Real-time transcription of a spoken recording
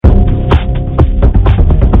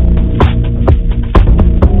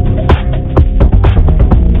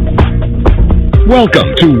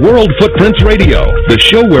Welcome to World Footprints Radio, the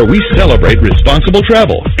show where we celebrate responsible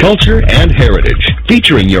travel, culture, and heritage.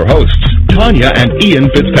 Featuring your hosts, Tanya and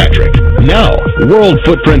Ian Fitzpatrick. Now, World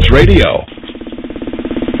Footprints Radio.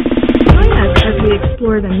 Join us as we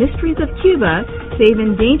explore the mysteries of Cuba, save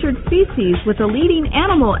endangered species with a leading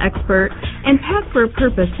animal expert, and pack for a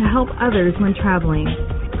purpose to help others when traveling.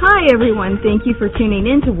 Hi, everyone. Thank you for tuning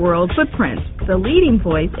in to World Footprints, the leading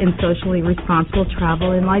voice in socially responsible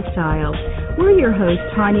travel and lifestyle. We're your hosts,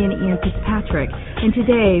 Tanya and Ian Fitzpatrick, and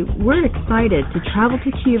today we're excited to travel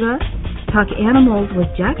to Cuba, talk animals with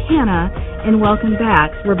Jack Hanna, and welcome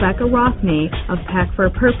back Rebecca Rothney of Pack for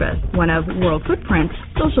a Purpose, one of World Footprints'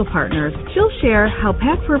 social partners. She'll share how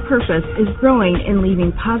Pack for a Purpose is growing and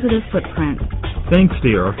leaving positive footprints. Thanks,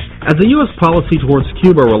 dear. As the U.S. policy towards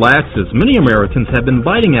Cuba relaxes, many Americans have been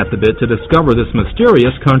biting at the bit to discover this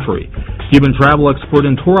mysterious country. Cuban travel expert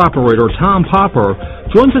and tour operator Tom Popper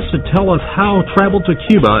joins us to tell us how travel to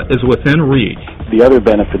Cuba is within reach. The other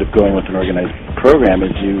benefit of going with an organized program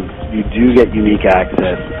is you do get unique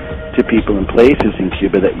access to people and places in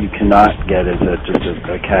Cuba that you cannot get as just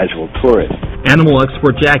a casual tourist. Animal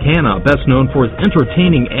expert Jack Hanna, best known for his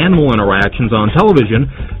entertaining animal interactions on television,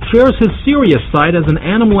 shares his serious side as an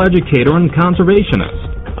animal educator and conservationist.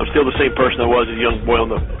 I'm still the same person I was as a young boy on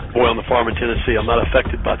the farm in Tennessee. I'm not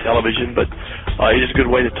affected by television, but it is a good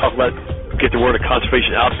way to talk about, get the word of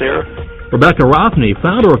conservation out there. Rebecca Rothney,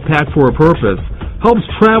 founder of Pack for a Purpose, helps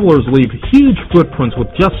travelers leave huge footprints with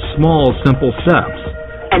just small, simple steps.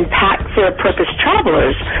 And Pack for a Purpose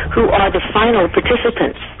travelers, who are the final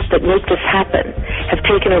participants that make this happen, have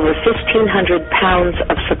taken over 1,500 pounds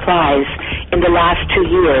of supplies in the last 2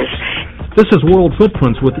 years. This is World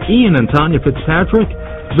Footprints with Ian and Tanya Fitzpatrick.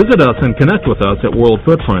 Visit us and connect with us at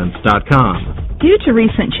worldfootprints.com. Due to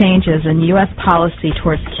recent changes in U.S. policy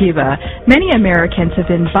towards Cuba, many Americans have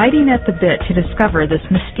been biting at the bit to discover this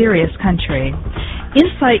mysterious country.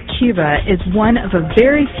 Insight Cuba is one of a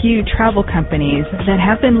very few travel companies that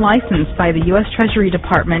have been licensed by the U.S. Treasury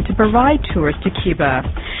Department to provide tours to Cuba.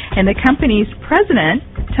 And the company's president,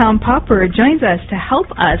 Tom Popper, joins us to help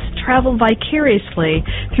us travel vicariously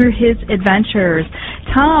through his adventures.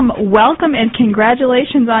 Tom, welcome and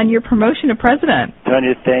congratulations on your promotion to president.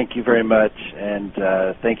 Tanya, thank you very much, and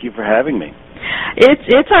thank you for having me.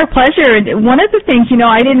 It's our pleasure. One of the things,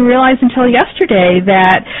 I didn't realize until yesterday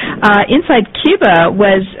that Inside Cuba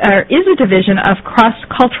is a division of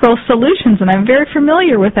Cross-Cultural Solutions, and I'm very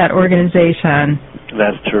familiar with that organization.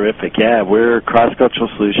 That's terrific. Yeah, Cross-Cultural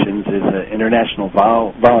Solutions is an international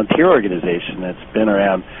volunteer organization that's been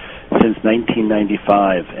around since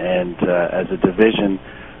 1995, and as a division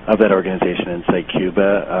of that organization Inside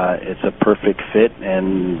Cuba, it's a perfect fit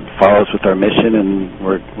and follows with our mission, and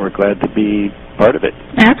we're glad to be part of it.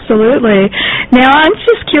 Absolutely. Now, I'm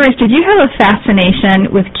just curious, did you have a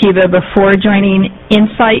fascination with Cuba before joining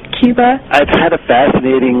Insight Cuba? I've had a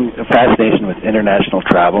fascination with international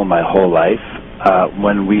travel my whole life.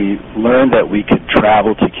 When we learned that we could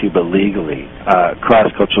travel to Cuba legally,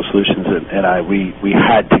 Cross-Cultural Solutions and we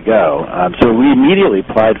had to go. So we immediately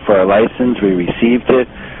applied for our license. We received it.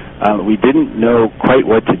 We didn't know quite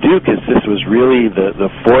what to do because this was really the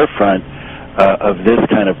forefront of this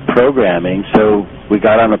kind of programming. So we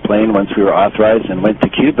got on a plane once we were authorized and went to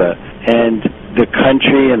Cuba. And the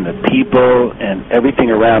country and the people and everything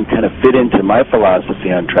around kind of fit into my philosophy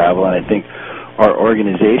on travel, and I think our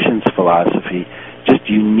organization's philosophy, just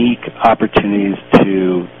unique opportunities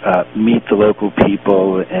to meet the local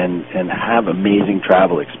people and have amazing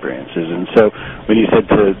travel experiences. And so when you said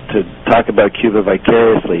to talk about Cuba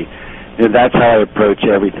vicariously, that's how I approach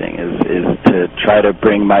everything, is to try to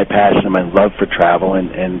bring my passion and my love for travel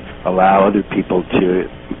and allow other people to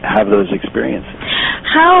have those experiences.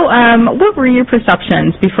 What were your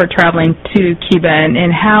perceptions before traveling to Cuba, and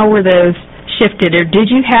how were those shifted, or did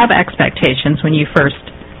you have expectations when you first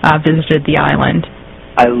visited the island?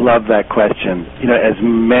 I love that question. As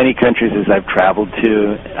many countries as I've traveled to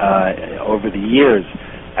over the years,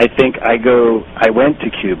 I think I went to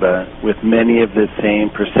Cuba with many of the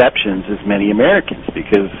same perceptions as many Americans,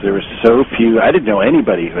 because there were so few. I didn't know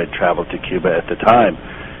anybody who had traveled to Cuba at the time,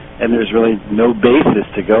 and there's really no basis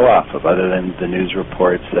to go off of other than the news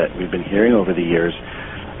reports that we've been hearing over the years.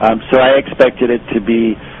 So I expected it to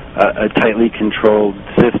be a tightly controlled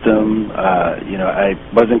system. I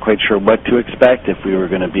wasn't quite sure what to expect, if we were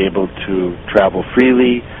going to be able to travel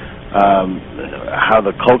freely, how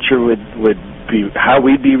the culture would be, how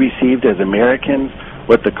we'd be received as Americans,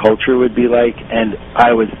 what the culture would be like, and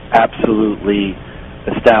I was absolutely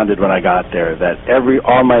astounded when I got there that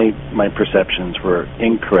all my perceptions were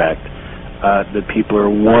incorrect. The people are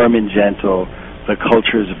warm and gentle, the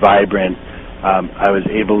culture is vibrant, I was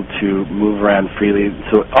able to move around freely.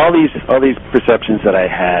 So all these perceptions that I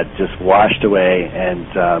had just washed away, and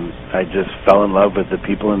I just fell in love with the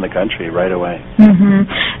people in the country right away. Mm-hmm.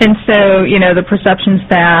 And so, the perceptions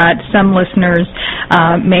that some listeners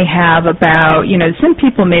may have about, some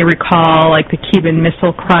people may recall like the Cuban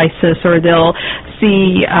Missile Crisis, or they'll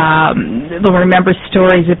remember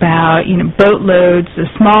stories about,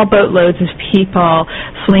 small boatloads of people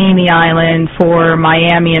fleeing the island for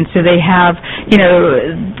Miami, and so they have,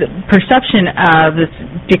 the perception of this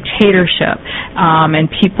dictatorship, and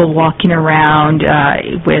people walking around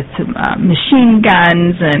with machine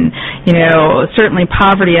guns, and, certainly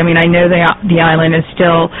poverty. I mean, I know the island is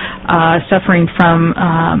still suffering from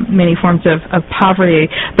many forms of poverty,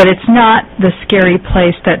 but it's not the scary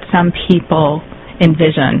place that some people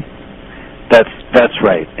envision. That's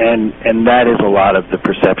right, and that is a lot of the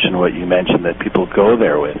perception, what you mentioned, that people go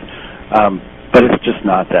there with. But it's just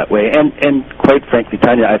not that way. And quite frankly,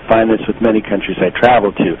 Tanya, I find this with many countries I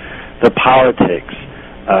travel to. The politics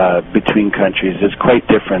between countries is quite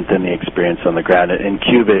different than the experience on the ground. And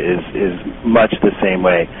Cuba is much the same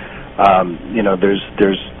way.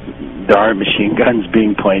 There aren't machine guns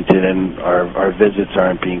being pointed, and our visits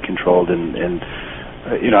aren't being controlled, and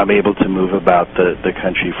I'm able to move about the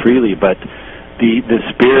country freely. But the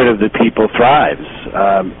spirit of the people thrives.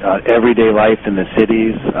 Everyday life in the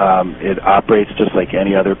cities, it operates just like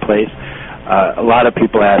any other place. A lot of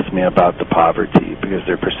people ask me about the poverty because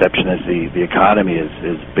their perception is the economy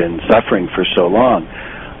has been suffering for so long.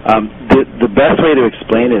 The best way to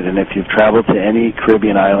explain it, and if you've traveled to any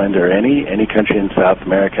Caribbean island or any country in South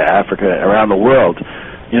America, Africa, around the world,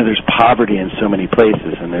 there's poverty in so many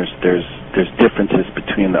places, and there's differences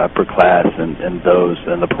between the upper class and those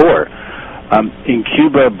and the poor. In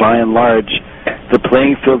Cuba, by and large, the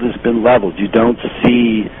playing field has been leveled. You don't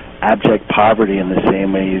see abject poverty in the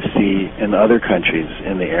same way you see in other countries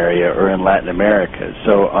in the area or in Latin America.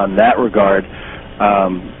 So on that regard,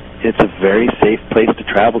 it's a very safe place to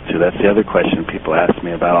travel to. That's the other question people ask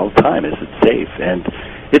me about all the time. Is it safe? And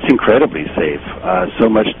it's incredibly safe.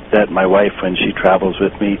 So much that my wife, when she travels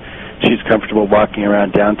with me, she's comfortable walking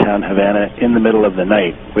around downtown Havana in the middle of the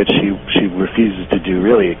night, which she refuses to do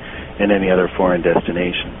really in any other foreign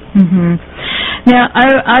destination. Mm-hmm. Now,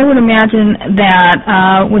 I would imagine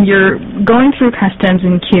that when you're going through customs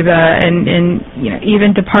in Cuba and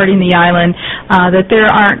even departing the island, that there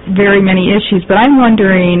aren't very many issues. But I'm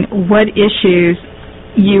wondering what issues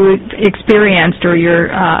you experienced, or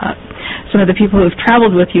some of the people who have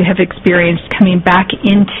traveled with you have experienced coming back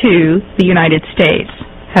into the United States.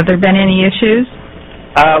 Have there been any issues?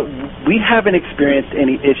 We haven't experienced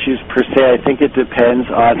any issues per se. I think it depends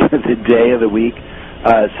on the day of the week.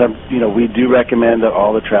 We do recommend that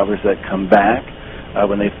all the travelers that come back,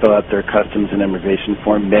 when they fill out their customs and immigration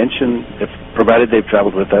form, mention, provided they've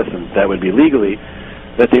traveled with us, and that would be legally,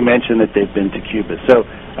 that they mention that they've been to Cuba. So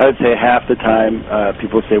I would say half the time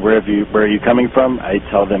people say, where are you coming from? I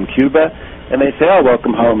tell them Cuba, and they say, oh,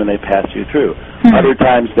 welcome home, and they pass you through. Mm-hmm. Other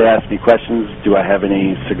times they ask me questions, do I have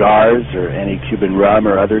any cigars or any Cuban rum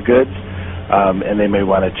or other goods? And they may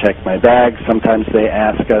want to check my bag. Sometimes they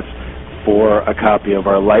ask us for a copy of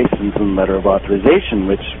our license and letter of authorization,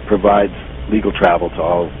 which provides legal travel to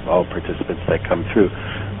all participants that come through.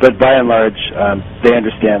 But by and large, they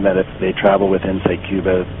understand that if they travel within, say,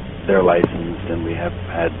 Cuba, they're licensed, and we have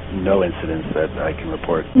had no incidents that I can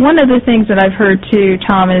report. One of the things that I've heard, too,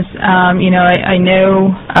 Tom, is, I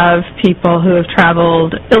know of people who have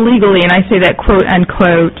traveled illegally, and I say that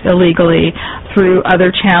quote-unquote illegally, through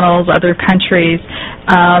other channels, other countries,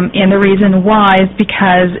 and the reason why is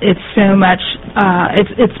because it's so much,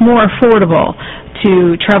 it's more affordable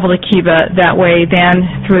to travel to Cuba that way than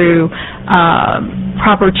through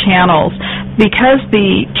proper channels. Because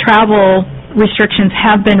the travel restrictions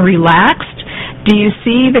have been relaxed, do you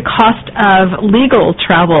see the cost of legal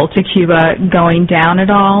travel to Cuba going down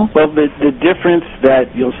at all? Well, the difference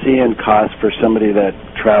that you'll see in cost for somebody that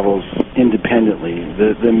travels independently,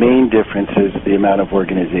 the main difference is the amount of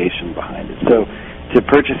organization behind it. So to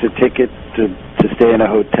purchase a ticket to stay in a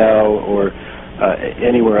hotel or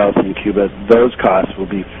anywhere else in Cuba, those costs will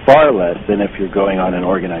be far less than if you're going on an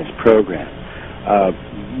organized program.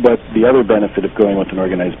 But the other benefit of going with an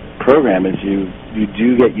organized program is you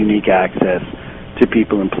do get unique access to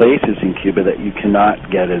people and places in Cuba that you cannot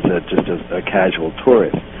get as just a casual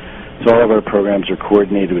tourist. So all of our programs are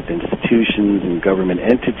coordinated with institutions and government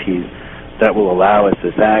entities that will allow us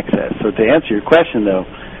this access. So to answer your question, though,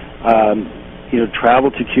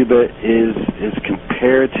 travel to Cuba is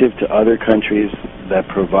comparative to other countries that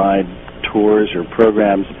provide tours or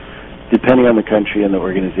programs, depending on the country and the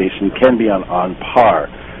organization, can be on par.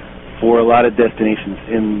 for a lot of destinations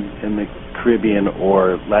in the Caribbean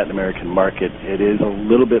or Latin American market, it is a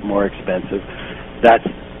little bit more expensive. That's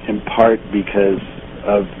in part because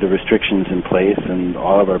of the restrictions in place, and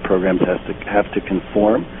all of our programs have to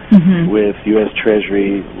conform with U.S.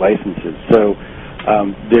 Treasury licenses. So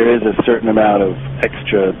there is a certain amount of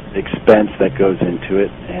extra expense that goes into it,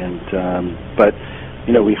 and but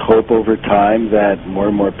we hope over time that more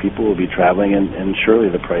and more people will be traveling, and surely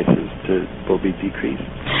the prices will be decreased.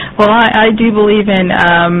 Well, I do believe in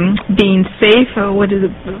being safe.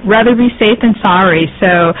 Rather be safe than sorry.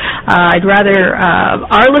 So I'd rather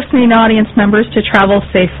our listening audience members to travel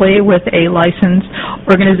safely with a licensed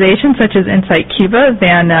organization such as Insight Cuba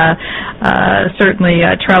than certainly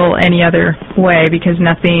travel any other way, because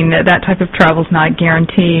that type of travel is not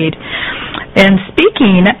guaranteed. And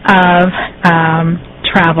speaking of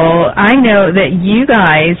travel, I know that you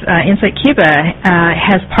guys, Insight Cuba,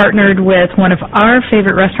 has partnered with one of our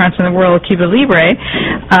favorite restaurants in the world, Cuba Libre,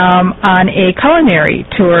 on a culinary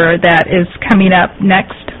tour that is coming up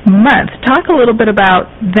next month. Talk a little bit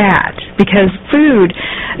about that, because food,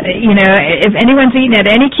 if anyone's eaten at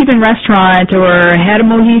any Cuban restaurant or had a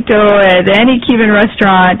mojito at any Cuban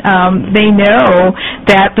restaurant, they know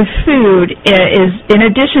that the food is, in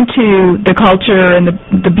addition to the culture and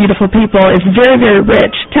the beautiful people, is very, very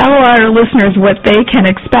rich. Tell our listeners what they can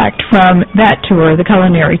expect from that tour, the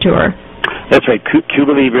culinary tour. That's right.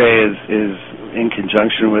 Cuba Libre is in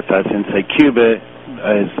conjunction with us. Insight Cuba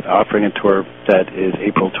is offering a tour that is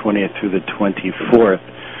April 20th through the 24th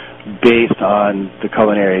based on the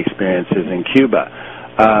culinary experiences in Cuba.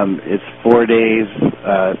 It's 4 days,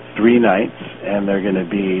 3 nights, and they're going to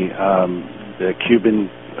be, the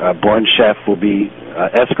Cuban-born chef will be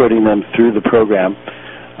escorting them through the program.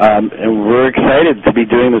 And we're excited to be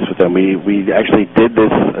doing this with them. We actually did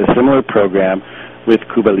a similar program with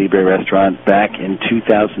Cuba Libre Restaurant back in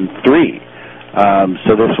 2003.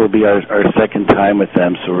 So this will be our second time with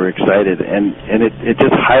them, so we're excited. And it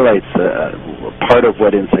just highlights part of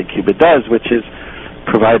what Insight Cuba does, which is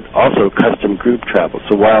provide also custom group travel.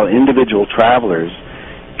 So while individual travelers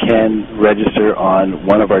can register on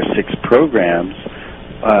one of our 6 programs,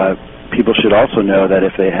 people should also know that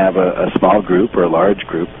if they have a small group or a large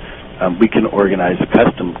group, we can organize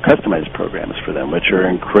customized programs for them, which are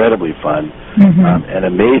incredibly fun and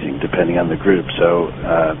amazing depending on the group. So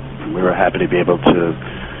we were happy to be able to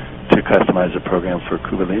customize a program for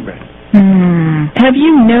Cuba Libre. Have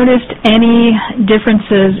you noticed any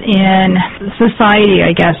differences in society,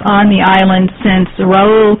 I guess, on the island since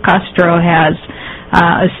Raul Castro has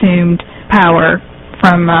assumed power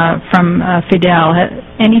from Fidel?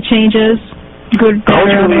 Any changes, good, bad,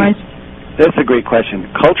 or otherwise? That's a great question.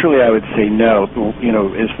 Culturally, I would say no.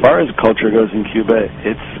 As far as culture goes in Cuba,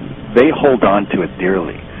 they hold on to it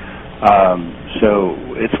dearly. So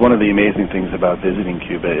it's one of the amazing things about visiting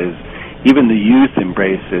Cuba is even the youth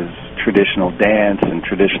embraces traditional dance and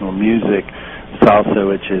traditional music, salsa,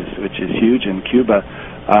 which is huge in Cuba.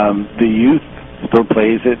 The youth still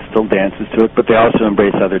plays it, still dances to it, but they also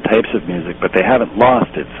embrace other types of music, but they haven't lost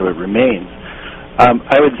it, so it remains.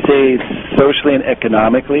 I would say socially and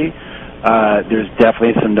economically, there's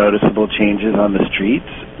definitely some noticeable changes on the streets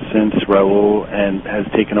since Raul has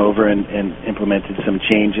taken over and implemented some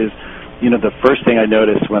changes. The first thing I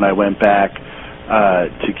noticed when I went back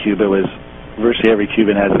to Cuba was virtually every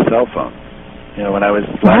Cuban has a cell phone. When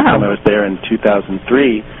last time I was there in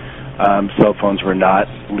 2003, cell phones were not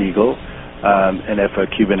legal, and if a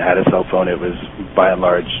Cuban had a cell phone, it was by and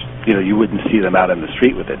large, you wouldn't see them out in the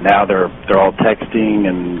street with it. Now they're all texting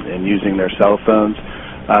and using their cell phones.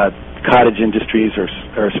 Cottage industries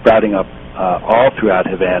are sprouting up all throughout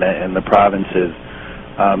Havana and the provinces.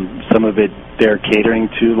 Some of it they're catering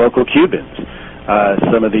to local Cubans.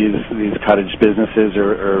 Some of these cottage businesses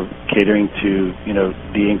are catering to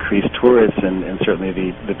the increased tourists and certainly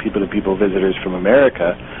the people-to-people visitors from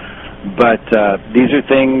America. But these are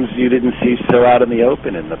things you didn't see so out in the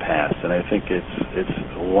open in the past, and I think it's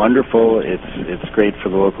wonderful. It's great for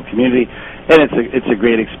the local community, and it's a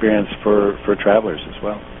great experience for travelers as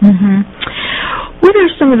well. What are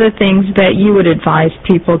some of the things that you would advise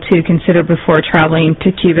people to consider before traveling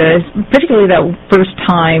to Cuba, particularly that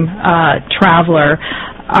first-time traveler?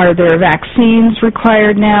 Are there vaccines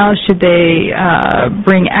required now? Should they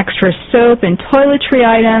bring extra soap and toiletry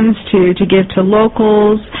items to give to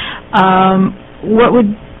locals? What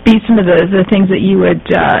would be some of the things that you would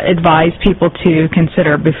advise people to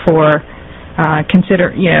consider before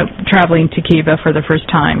traveling to Cuba for the first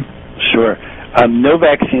time? Sure. No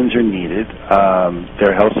vaccines are needed.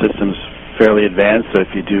 Their health system's fairly advanced, so if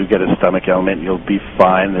you do get a stomach ailment, you'll be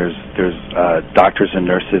fine. There's doctors and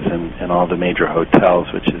nurses in all the major hotels,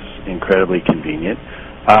 which is incredibly convenient.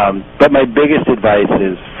 But my biggest advice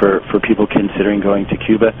is for people considering going to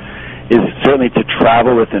Cuba is certainly to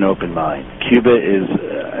travel with an open mind. Cuba is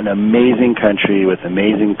an amazing country with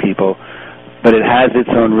amazing people, but it has its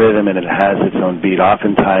own rhythm and it has its own beat.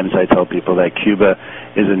 Oftentimes I tell people that Cuba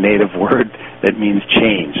is a native word that means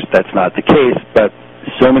change. That's not the case, but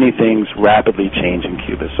so many things rapidly change in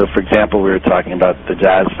Cuba. So, for example, we were talking about the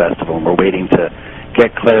Jazz Festival, and we're waiting to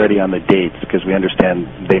get clarity on the dates because we understand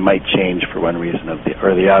they might change for one reason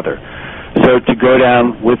or the other. So to go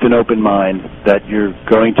down with an open mind that you're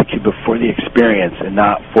going to Cuba for the experience and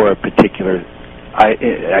not for a particular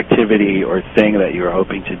activity or thing that you're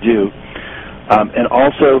hoping to do. And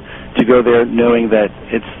also to go there knowing that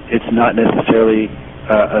it's not necessarily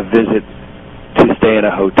a visit to stay in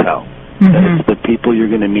a hotel. That it's the people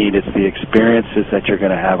you're going to meet, it's the experiences that you're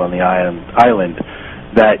going to have on the island,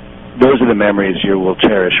 that those are the memories you will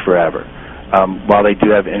cherish forever. While they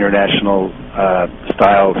do have international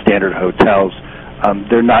style standard hotels,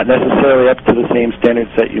 they're not necessarily up to the same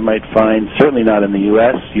standards that you might find, certainly not in the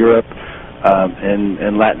U.S., Europe,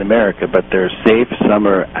 and Latin America, but they're safe. Some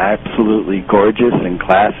are absolutely gorgeous and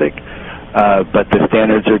classic, but the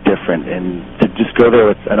standards are different. And to just go there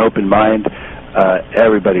with an open mind,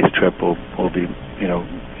 everybody's trip will be,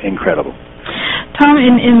 incredible. Tom,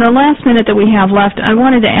 in the last minute that we have left, I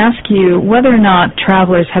wanted to ask you whether or not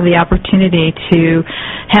travelers have the opportunity to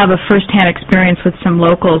have a first-hand experience with some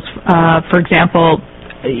locals. For example,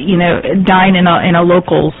 dine in a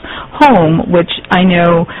local's home, which I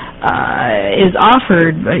know is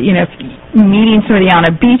offered. Meeting somebody on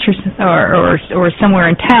a beach or somewhere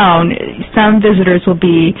in town, some visitors will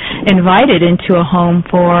be invited into a home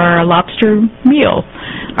for a lobster meal.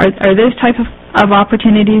 Are those type of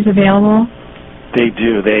opportunities available? They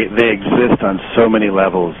do. They exist on so many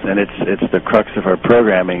levels, and it's the crux of our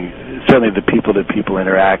programming. Certainly, the people-to-people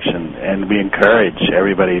interaction, and we encourage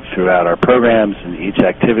everybody throughout our programs and each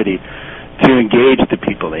activity to engage the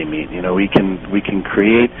people they meet. We can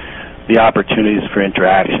create the opportunities for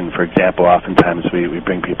interaction. For example, oftentimes we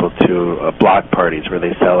bring people to block parties where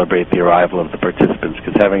they celebrate the arrival of the participants,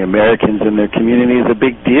 because having Americans in their community is a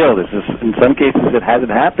big deal. In some cases, it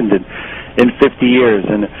hasn't happened in 50 years,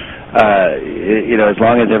 and as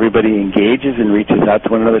long as everybody engages and reaches out to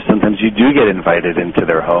one another, sometimes you do get invited into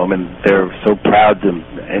their home, and they're so proud to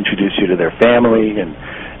introduce you to their family and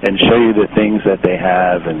show you the things that they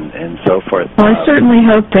have and so forth. Well, I certainly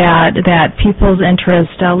hope that people's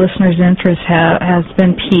interest, listeners' interest, has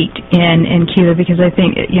been piqued in Cuba, because I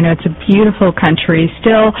think it's a beautiful country,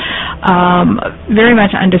 still very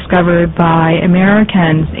much undiscovered by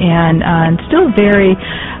Americans, and still very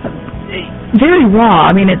raw.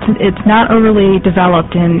 I mean, it's not overly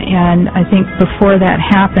developed, and I think before that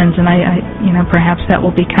happens, and I perhaps that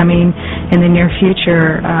will be coming in the near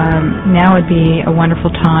future. Now would be a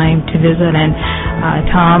wonderful time to visit. And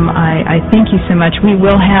Tom, I thank you so much. We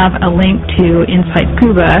will have a link to Insight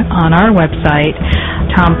Cuba on our website.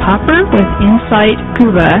 Tom Popper with Insight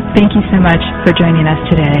Cuba, thank you so much for joining us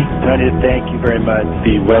today. Tanya, thank you very much.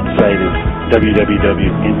 The website is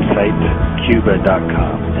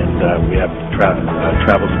www.insightcuba.com, and we have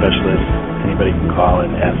travel specialists. Anybody can call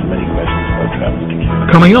and ask them any questions about travel to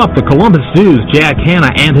Cuba. Coming up, the Columbus Zoo's Jack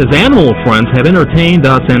Hanna and his animal friends have entertained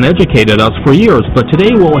us and educated us for years, but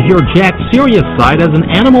today we'll hear Jack's serious side as an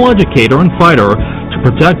animal educator and fighter to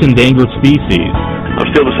protect endangered species. I'm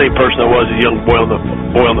still the same person I was as a young boy on the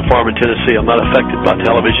farm in Tennessee. I'm not affected by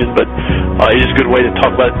television, but it is a good way to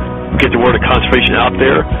talk about, get the word of conservation out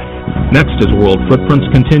there. Next as World Footprints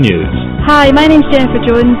continues. Hi, my name's Jennifer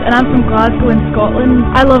Jones, and I'm from Glasgow in Scotland.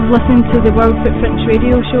 I love listening to the World Footprints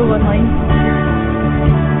radio show online.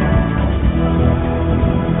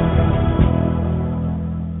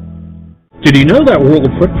 Did you know that World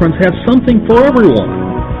Footprints has something for everyone?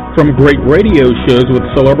 From great radio shows with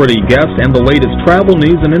celebrity guests and the latest travel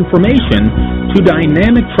news and information to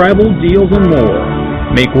dynamic travel deals and more.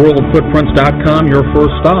 Make WorldFootprints.com your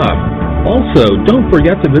first stop. Also, don't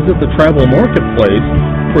forget to visit the travel marketplace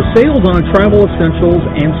for sales on travel essentials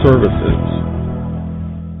and services.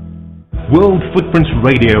 World Footprints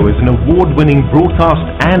Radio is an award-winning broadcast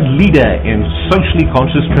and leader in socially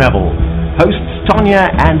conscious travel. Hosts Tanya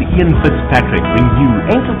and Ian Fitzpatrick bring you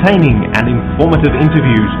entertaining and informative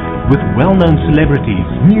interviews with well-known celebrities,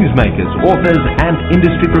 newsmakers, authors, and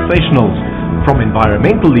industry professionals, from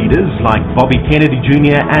environmental leaders like Bobby Kennedy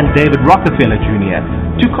Jr. and David Rockefeller Jr.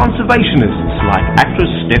 to conservationists like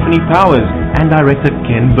actress Stephanie Powers and director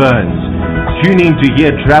Ken Burns. Tune in to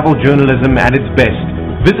hear travel journalism at its best.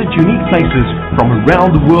 Visit unique places from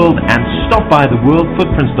around the world and stop by the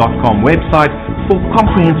worldfootprints.com website for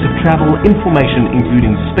comprehensive travel information,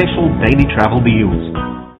 including special daily travel deals.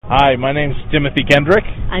 Hi, my name's Timothy Kendrick.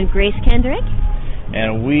 I'm Grace Kendrick.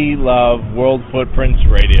 And we love World Footprints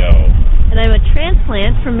Radio. And I'm a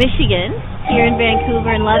transplant from Michigan, here in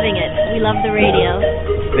Vancouver, and loving it. We love the radio.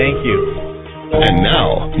 Thank you. And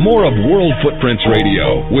now, more of World Footprints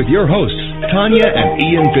Radio with your hosts, Tanya and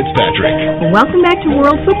Ian Fitzpatrick. Welcome back to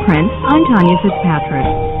World Footprints. I'm Tanya Fitzpatrick.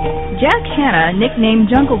 Jack Hanna, nicknamed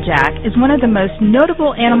Jungle Jack, is one of the most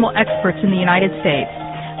notable animal experts in the United States.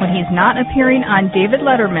 When he's not appearing on David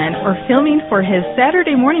Letterman or filming for his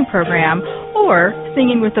Saturday morning program or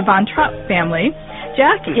singing with the Von Trapp family,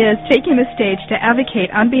 Jack is taking the stage to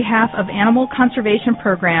advocate on behalf of animal conservation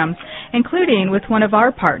programs, including with one of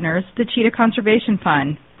our partners, the Cheetah Conservation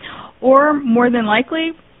Fund. Or, more than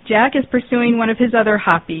likely, Jack is pursuing one of his other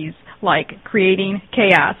hobbies, like creating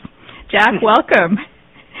chaos. Jack, welcome.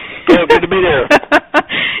 Oh, good to be there.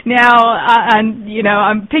 Now,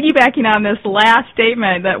 I'm piggybacking on this last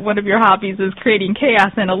statement that one of your hobbies is creating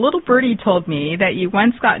chaos, and a little birdie told me that you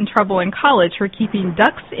once got in trouble in college for keeping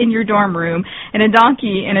ducks in your dorm room and a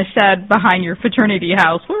donkey in a shed behind your fraternity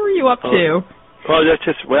house. What were you up to? Well, that's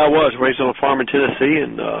just where I was, raised on a farm in Tennessee,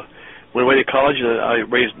 and went away to college. I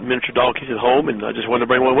raised miniature donkeys at home, and I just wanted to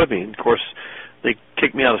bring one with me. And, of course, they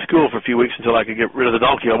kicked me out of school for a few weeks until I could get rid of the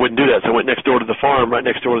donkey. I wouldn't do that, so I went next door to the farm, right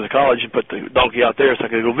next door to the college, and put the donkey out there so I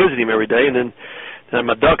could go visit him every day. And then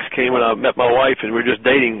my ducks came when I met my wife, and we were just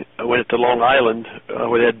dating. I went to Long Island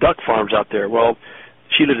where they had duck farms out there. Well,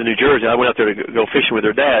 she lived in New Jersey. I went out there to go fishing with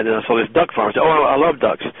her dad, and I saw this duck farm. I said, I love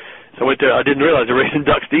ducks. So I went there. I didn't realize they were raising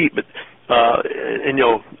ducks to eat, but I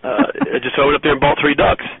just went up there and bought 3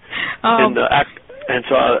 ducks. And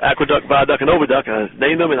so Aqueduct, Viaduct, and Overduct, I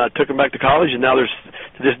named them, and I took them back to college, and now there's,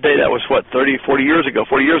 to this day, that was, 40 years ago,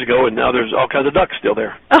 and now there's all kinds of ducks still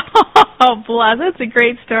there. Oh, bless. That's a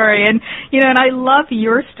great story. And, and I love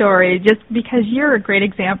your story just because you're a great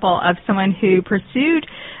example of someone who pursued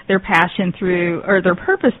their passion their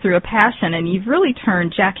purpose through a passion, and you've really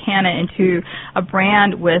turned Jack Hanna into a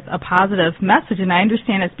brand with a positive message, and I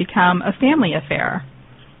understand it's become a family affair.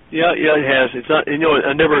 Yeah, it has. It's not,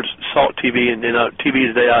 I never saw TV, and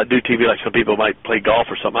TV today, I do TV like some people might play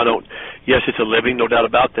golf or something. I don't. Yes, it's a living, no doubt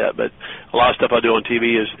about that. But a lot of stuff I do on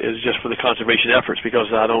TV is just for the conservation efforts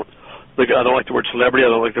because I don't like the word celebrity.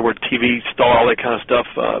 I don't like the word TV star, all that kind of stuff.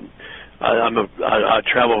 I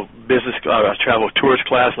travel business. I travel tourist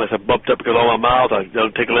class unless I'm bumped up because of all my miles. I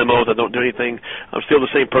don't take limos. I don't do anything. I'm still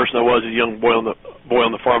the same person I was as a young boy on the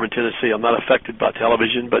farm in Tennessee. I'm not affected by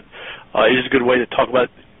television, but it is a good way to talk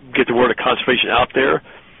about. Get the word of conservation out there,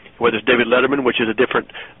 whether it's David Letterman, which is a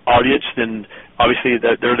different audience than, obviously,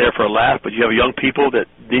 that they're there for a laugh, but you have young people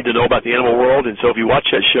that need to know about the animal world, and so if you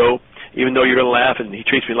watch that show, even though you're going to laugh and he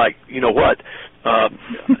treats me like,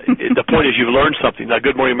 the point is you've learned something. Now,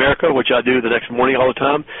 Good Morning America, which I do the next morning all the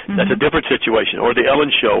time, that's a different situation, or the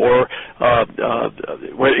Ellen Show, or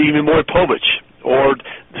even more Povich, or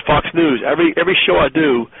the Fox News. Every show I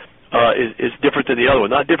do, is different than the other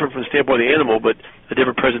one. Not different from the standpoint of the animal, but a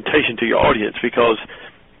different presentation to your audience because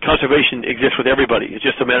conservation exists with everybody. It's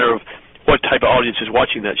just a matter of what type of audience is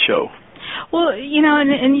watching that show. Well,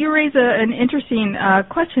 and you raise an interesting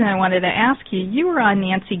question I wanted to ask you. You were on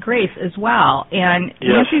Nancy Grace as well, and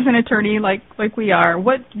yes. Nancy's an attorney like we are.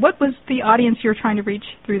 What was the audience you're trying to reach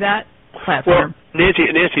through that platform? Well, Nancy,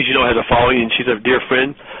 has a following, and she's a dear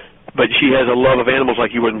friend. But she has a love of animals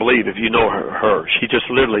like you wouldn't believe if you know her. She just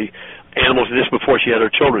literally, animals, this before she had her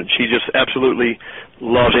children. She just absolutely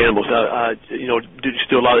loves animals. I do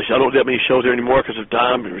still a lot of, I don't do that many shows there anymore because of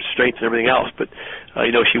time and restraints and everything else. But,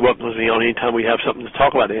 she welcomes me on any time we have something to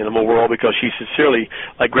talk about the animal world because she sincerely,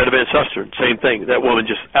 like Greta Van Susteren, same thing. That woman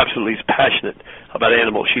just absolutely is passionate about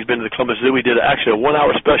animals. She's been to the Columbus Zoo. We did actually a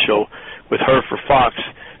 1-hour special with her for Fox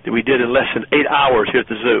that we did in less than 8 hours here at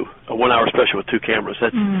the zoo, a 1-hour special with 2 cameras.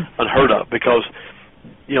 That's unheard of because,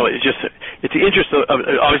 it's the interest of,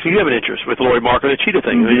 obviously you have an interest with Lori Marker and the cheetah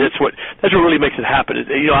thing. I mean, that's what really makes it happen.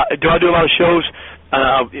 Do I do a lot of shows?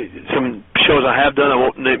 Some shows I have done, I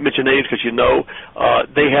won't mention names because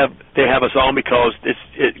they have us on because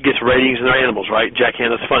it gets ratings and they're animals, right? Jack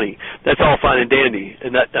Hanna's funny. That's all fine and dandy,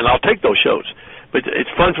 and I'll take those shows. But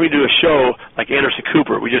it's fun for me to do a show like Anderson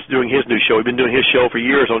Cooper. We're just doing his new show. We've been doing his show for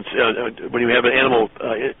years on when you have an animal,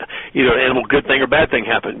 either an animal good thing or bad thing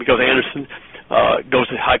happen. Because Anderson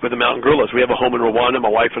goes to hike with the mountain gorillas. We have a home in Rwanda,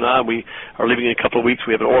 my wife and I. We are leaving in a couple of weeks.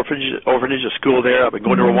 We have an orphanage, a school there. I've been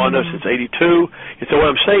going to Rwanda since '82. And so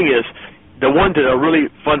what I'm saying is the ones that are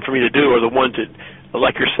really fun for me to do are the ones that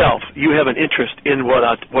like yourself, you have an interest in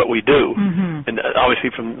what we do, and obviously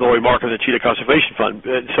from Lori Marker, the Cheetah Conservation Fund,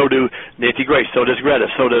 so do Nancy Grace, so does Greta,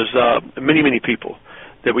 so does many people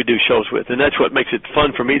that we do shows with, and that's what makes it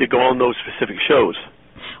fun for me to go on those specific shows.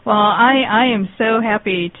 Well, I am so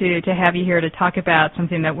happy to have you here to talk about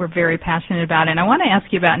something that we're very passionate about, and I want to ask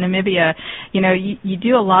you about Namibia. You know, you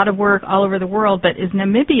do a lot of work all over the world, but is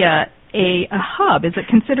Namibia a hub? Is it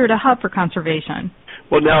considered a hub for conservation?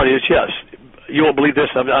 Well, now it is, yes. You won't believe this.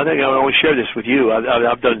 I think I always share this with you.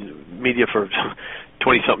 I've done media for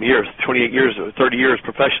 20-something years, 28 years, or 30 years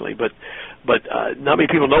professionally, but not many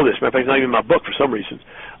people know this. Matter of fact, it's not even in my book for some reason.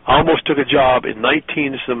 I almost took a job in this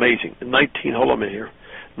is amazing, hold on a minute here,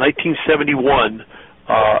 1971,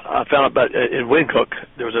 I found out about, in Windhoek,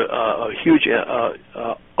 there was a huge,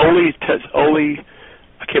 Oli,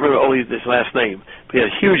 I can't remember his last name, but he had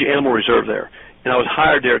a huge animal reserve there. And I was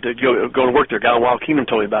hired there to go to work there. A guy in Wild Kingdom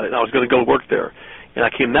told me about it, and I was going to go work there. And I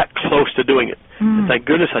came that close to doing it. And thank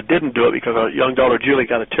goodness I didn't do it, because our young daughter, Julie,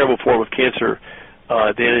 got a terrible form of cancer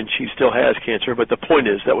then, and she still has cancer. But the point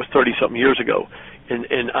is, that was 30-something years ago.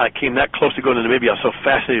 And I came that close to going to Namibia. I was so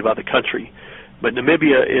fascinated about the country. But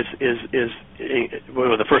Namibia is one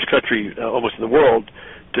of the first country almost in the world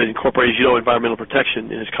to incorporate, as you know, environmental protection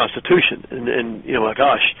in its constitution. And you know, my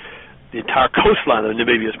gosh, the entire coastline of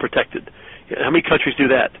Namibia is protected. How many countries do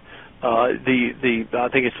that? I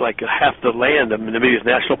think it's like half the land of Namibia's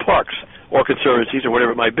national parks or conservancies or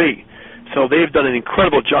whatever it might be. So they've done an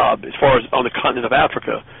incredible job as far as on the continent of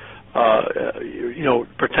Africa, you know,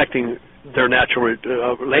 protecting their natural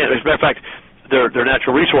land. As a matter of fact, their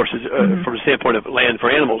natural resources from the standpoint of land for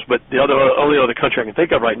animals. But the only other country I can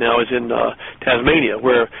think of right now is in Tasmania,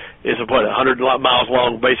 where it's 100 miles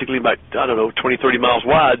long, basically, about 20, 30 miles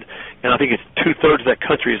wide, and I think it's 2/3 of that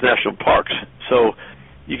country is national parks. So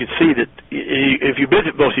you can see that if you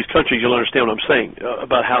visit both these countries, you'll understand what I'm saying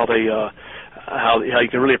about how they how you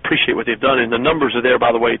can really appreciate what they've done, and the numbers are there,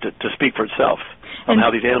 by the way, to speak for itself on how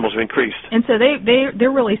these animals have increased. And so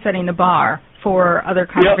they're really setting the bar for other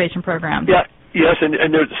conservation programs. Yeah. Yes, and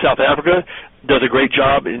South Africa does a great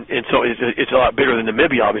job, and so it's a lot bigger than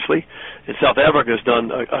Namibia, obviously. And South Africa has done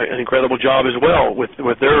an incredible job as well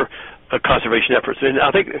with their conservation efforts. And I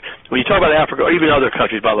think when you talk about Africa, or even other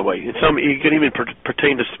countries, by the way, and you can even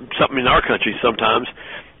pertain to something in our country sometimes,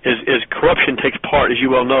 is corruption takes part, as you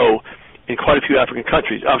well know, in quite a few African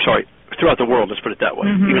countries. I'm sorry, throughout the world, let's put it that way,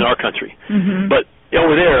 even our country. But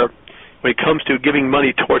over there, when it comes to giving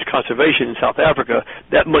money towards conservation in South Africa,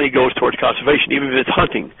 that money goes towards conservation. Even if it's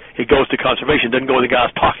hunting, it goes to conservation. It doesn't go in the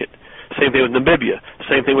guy's pocket. Same thing with Namibia.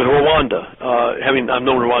 Same thing with Rwanda. I've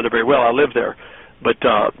known Rwanda very well. I live there. But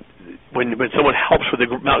when someone helps with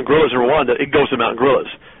the mountain gorillas in Rwanda, it goes to mountain gorillas.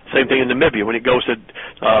 Same thing in Namibia. When it goes to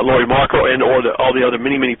Lori Marker and or all the other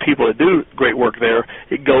many people that do great work there,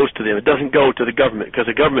 it goes to them. It doesn't go to the government, because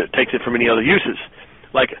the government takes it for many other uses.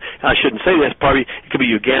 Like, I shouldn't say this, probably it could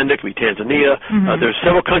be Uganda, it could be Tanzania. There's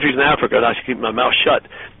several countries in Africa, and I should keep my mouth shut,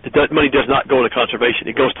 that money does not go to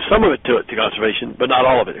conservation. It goes to some of it to conservation, but not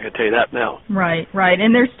all of it. I can tell you that now. Right.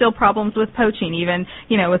 And there's still problems with poaching, even,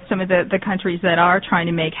 with some of the countries that are trying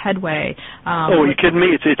to make headway. Are you kidding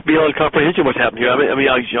me? It's beyond comprehension what's happened here. I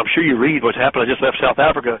mean, I'm sure you read what's happened. I just left South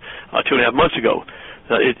Africa 2.5 months ago.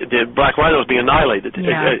 The black rhino is being annihilated.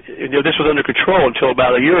 Yeah. This was under control until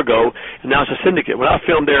about a year ago, and now it's a syndicate. When I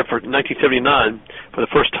filmed there for 1979 for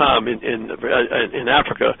the first time in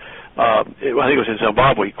Africa, I think it was in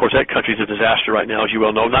Zimbabwe. Of course, that country is a disaster right now, as you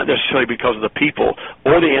well know, not necessarily because of the people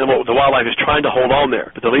or the animal. The wildlife is trying to hold on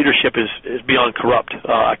there, but the leadership is beyond corrupt.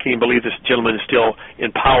 I can't even believe this gentleman is still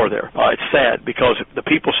in power there. It's sad, because the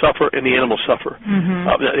people suffer and the animals suffer.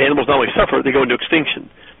 The animals not only suffer, they go into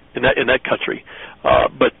extinction in that country.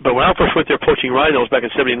 But when I first went there poaching rhinos back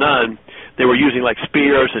in '79, they were using like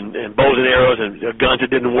spears and bows and arrows and guns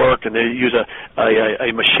that didn't work, and they use a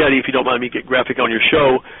machete. If you don't mind me get graphic on your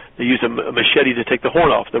show, they use a machete to take the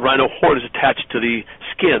horn off. The rhino horn is attached to the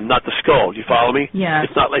skin, not the skull. Do you follow me? Yeah.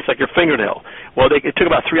 It's like your fingernail. Well, it took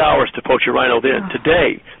about 3 hours to poach a rhino then.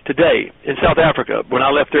 Today, in South Africa, when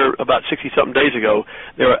I left there about 60-something days ago,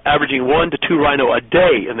 they were averaging 1 to 2 rhino a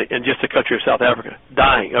day in just the country of South Africa,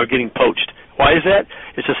 dying or getting poached. Why is that?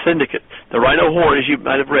 It's a syndicate. The rhino horn, as you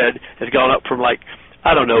might have read, has gone up from $20,000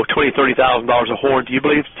 to $30,000 a horn. Do you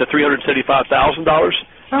believe to $375,000?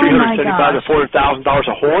 $375,000 to $400,000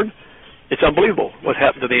 a horn? It's unbelievable what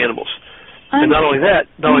happened to the animals. And not only that,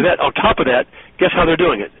 on top of that, guess how they're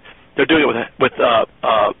doing it? They're doing it with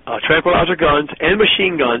tranquilizer guns and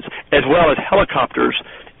machine guns, as well as helicopters.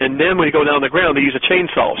 And then when you go down on the ground, they use a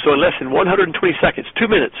chainsaw. So in less than 120 seconds, 2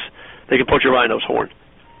 minutes, they can poach a rhino's horn,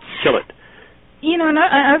 kill it. And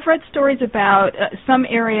I've read stories about some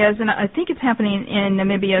areas, and I think it's happening in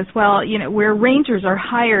Namibia as well, where rangers are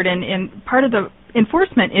hired, and part of the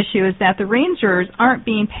enforcement issue is that the rangers aren't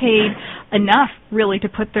being paid enough really to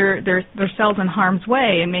put themselves in harm's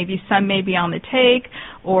way, and maybe some may be on the take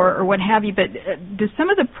or what have you, but do some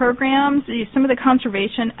of the programs, some of the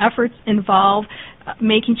conservation efforts involve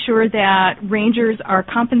making sure that rangers are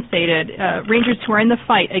compensated, rangers who are in the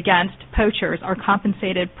fight against poachers are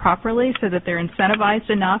compensated properly so that they're incentivized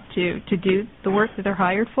enough to do the work that they're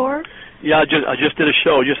hired for? Yeah, I just did a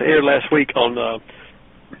show, just aired last week on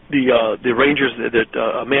the rangers that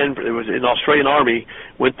a man that was in the Australian Army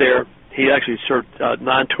went there. He actually served 9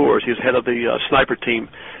 tours. He was head of the sniper team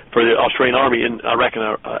for the Australian Army in Iraq and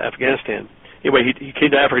Afghanistan. Anyway, he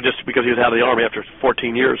came to Africa just because he was out of the Army after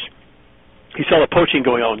 14 years. He saw the poaching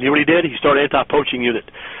going on. You know what he did? He started an anti-poaching unit,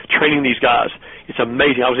 training these guys. It's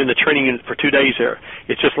amazing. I was in the training unit for 2 days there.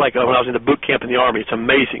 It's just like when I was in the boot camp in the Army. It's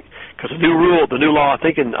amazing. Because the new law, I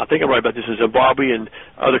think I'm right about this, in Zimbabwe and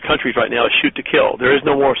other countries right now, is shoot to kill. There is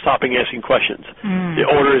no more stopping asking questions. The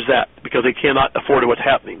order is that, because they cannot afford what's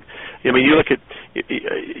happening. I mean, you look at,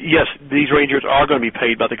 yes, these rangers are going to be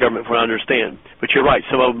paid by the government, from what I understand. But you're right.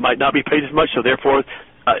 Some of them might not be paid as much, so therefore,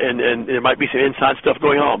 and there might be some inside stuff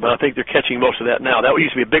going on, but I think they're catching most of that now. That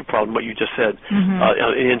used to be a big problem, what you just said,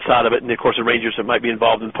 inside of it, and of course the rangers that might be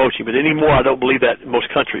involved in poaching. But anymore, I don't believe that in most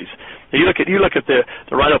countries. Now, you look at the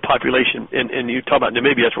rhino population, and you talk about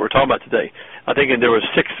Namibia. That's what we're talking about today. I think there was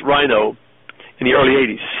 6 rhino in the early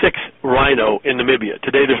 '80s. 6 rhino in Namibia.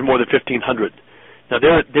 Today, there's more than 1,500. Now,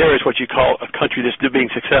 there is what you call a country that's being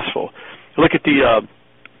successful. Look at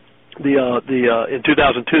in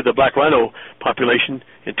 2002, the black rhino population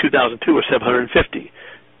in 2002 was 750.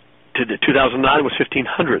 To 2009 was 1,500.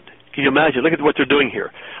 Can you imagine? Look at what they're doing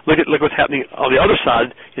here. Look what's happening on the other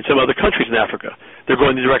side in some other countries in Africa. They're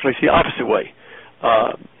going directly the opposite way.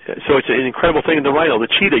 So it's an incredible thing in the rhino. The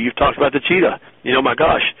cheetah, you've talked about the cheetah. My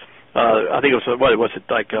gosh, I think it was 4,000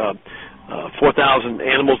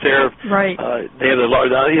 animals there. Right. They have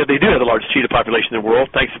they do have the largest cheetah population in the world,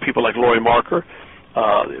 thanks to people like Lori Marker.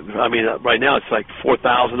 Right now it's like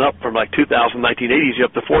 4,000 up from like 2,000, 1980s, you're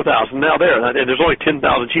up to 4,000 now there. And there's only 10,000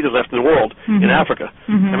 cheetahs left in the world in Africa.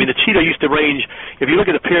 I mean, the cheetah used to range, if you look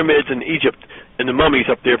at the pyramids in Egypt and the mummies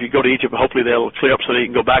up there, if you go to Egypt, hopefully they'll clear up so that you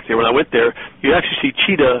can go back there. When I went there, you actually see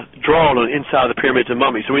cheetah drawn on the inside of the pyramids and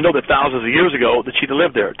mummies. So we know that thousands of years ago, the cheetah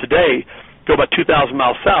lived there. Today, go about 2,000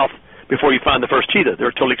 miles south before you find the first cheetah.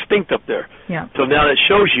 They're totally extinct up there. Yeah. So now that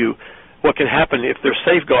shows you what can happen if they're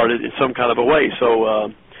safeguarded in some kind of a way. So,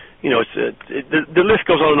 the list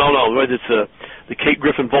goes on and on. Whether it's the Cape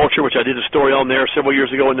Griffin vulture, which I did a story on there several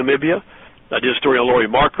years ago in Namibia. I did a story on Lori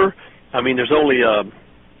Marker. I mean, there's only,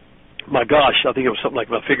 my gosh, I think it was something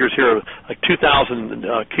like, my figures here, like 2,000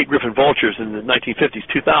 Cape Griffin vultures in the 1950s,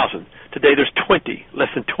 2,000. Today there's 20,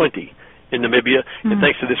 less than 20 in Namibia. And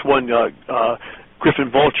thanks to this one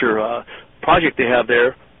Griffin vulture project they have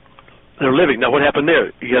there, they're living. Now, what happened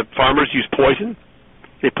there? You have farmers use poison.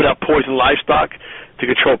 They put out poison livestock to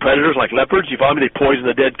control predators like leopards. You follow me? They poison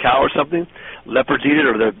a dead cow or something. Leopards eat it,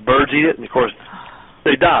 or the birds eat it, and of course,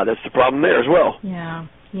 they die. That's the problem there as well. Yeah.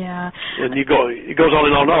 And it goes on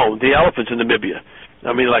and on and on. The elephants in Namibia.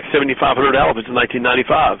 I mean, like 7,500 elephants in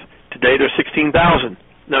 1995. Today, there's 16,000.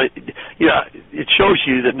 Now, it shows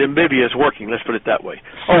you that Namibia is working. Let's put it that way.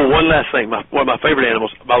 Oh, one last thing. One of my favorite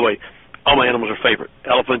animals, by the way. All my animals are favorite,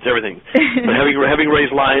 elephants, everything. But having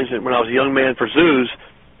raised lions, and when I was a young man for zoos,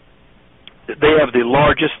 they have the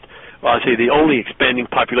largest, the only expanding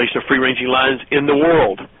population of free-ranging lions in the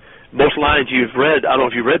world. Most lions you've read, I don't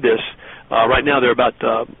know if you've read this, right now there are about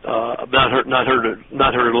 900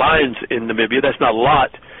 lions in Namibia. That's not a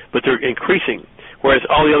lot, but they're increasing. Whereas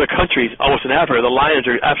all the other countries, almost in Africa, the lions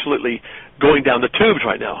are absolutely going down the tubes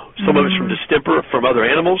right now. Some of it's from distemper from other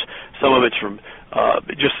animals. Some of it's from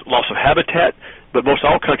just loss of habitat. But most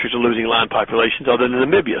all countries are losing lion populations other than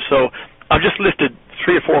Namibia. So I've just listed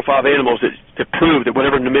 3 or 4 or 5 animals that prove that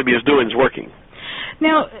whatever Namibia is doing is working.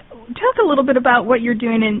 Now, talk a little bit about what you're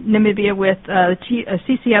doing in Namibia with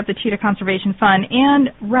CCF, the Cheetah Conservation Fund, and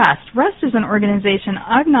REST. REST is an organization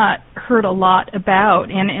I've not heard a lot about,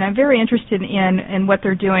 and I'm very interested in what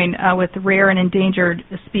they're doing with rare and endangered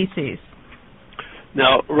species.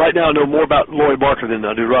 Now, right now I know more about Lori Marker than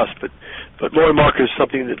I do REST, but Lori Marker is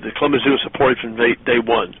something that the Columbus Zoo has supported from day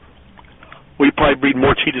one. We probably breed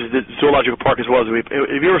more cheetahs at the Zoological Park as well.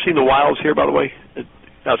 Have you ever seen the wilds here, by the way,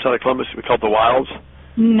 outside of Columbus? We call it the wilds.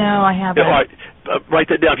 No, I haven't. All right. Write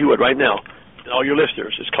that down if you would right now. All your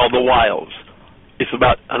listeners. It's called the Wilds. It's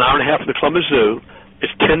about an hour and a half from the Columbus Zoo.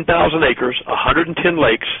 It's 10,000 acres, 110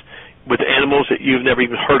 lakes with animals that you've never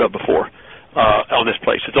even heard of before. on this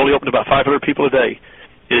place. It's only open to about 500 people a day.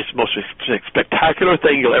 It's the most spectacular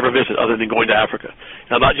thing you'll ever visit other than going to Africa.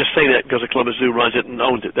 And I'm not just saying that because the Columbus Zoo runs it and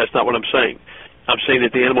owns it. That's not what I'm saying. I'm saying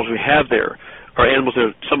that the animals we have there are animals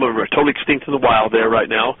that some of them are totally extinct in the wild there right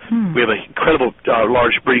now. We have an incredible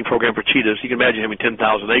large breeding program for cheetahs. You can imagine having 10,000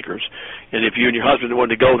 acres. And if you and your husband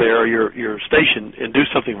wanted to go there or your station and do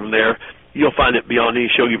something from there, you'll find it beyond any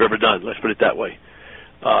show you've ever done. Let's put it that way.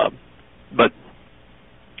 But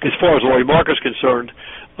as far as Lori Marker is concerned,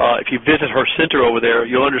 if you visit her center over there,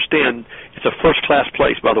 you'll understand it's a first-class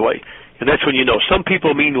place, by the way. And that's when you know some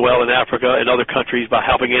people mean well in Africa and other countries by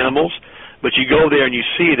helping animals, but you go there and you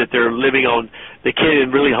see that they're living on, they can't even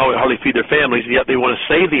really hardly feed their families, and yet they want to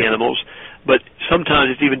save the animals, but sometimes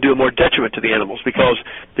it's even doing more detriment to the animals because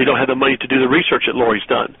they don't have the money to do the research that Lori's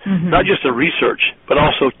done. Not just the research, but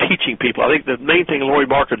also teaching people. I think the main thing Lori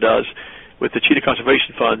Marker does with the Cheetah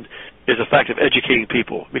Conservation Fund is the fact of educating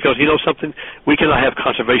people. Because you know something? We cannot have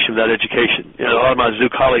conservation without education. You know, a lot of my zoo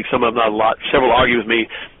colleagues, some of them not a lot, several argue with me,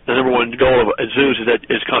 the number one goal of zoos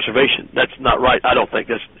is conservation. That's not right. I don't think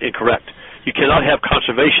that's incorrect. You cannot have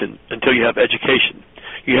conservation until you have education.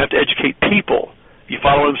 You have to educate people. You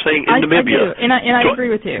follow what I'm saying? In Namibia. I do, and I agree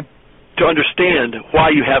with you. To understand why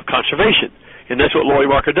you have conservation. And that's what Lori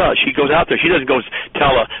Marker does. She goes out there. She doesn't go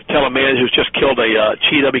tell a man who's just killed a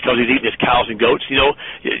cheetah because he's eating his cows and goats. You know,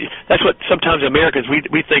 that's what sometimes Americans,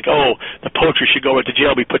 we think, oh, the poacher should go to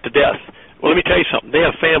jail, be put to death. Well, let me tell you something. They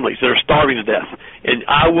have families that are starving to death, and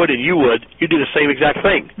I would, and you would, you do the same exact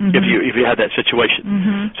thing if you had that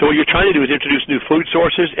situation. So what you're trying to do is introduce new food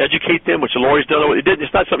sources, educate them, which Lori's done.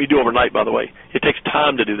 It's not something you do overnight, by the way. It takes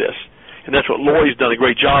time to do this. And that's what Lori's done a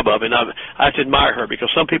great job of, and I have to admire her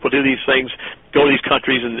because some people do these things, go to these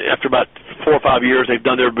countries, and after about 4 or 5 years, they've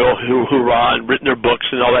done their bill hoorah and written their books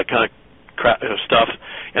and all that kind of crap stuff,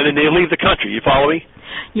 and then they leave the country. You follow me?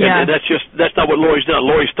 Yeah. And that's not what Lori's done.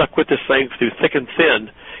 Lori stuck with this thing through thick and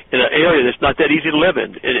thin in an area that's not that easy to live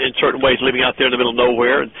in certain ways, living out there in the middle of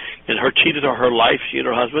nowhere, and her cheetahs are her life, she and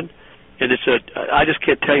her husband, and I just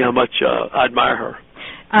can't tell you how much I admire her.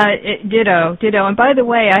 Ditto. And by the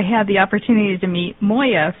way, I had the opportunity to meet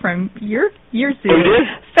Moya from your zoo. Oh, you did?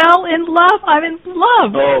 Fell in love. I'm in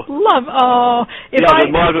love. Love. Oh.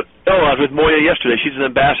 I was with Moya yesterday. She's an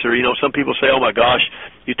ambassador. You know, some people say, "Oh my gosh,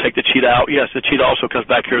 you take the cheetah out." Yes, the cheetah also comes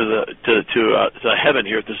back here to heaven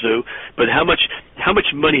here at the zoo. But how much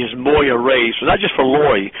money has Moya raised? Not just for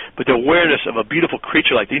Lori, but the awareness of a beautiful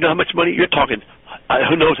creature like that. You know how much money you're talking?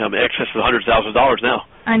 Who knows how much? Excess of $100,000 now.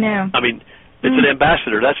 I know. I mean. It's an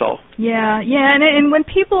ambassador, that's all. Yeah, and when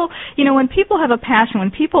people, when people have a passion,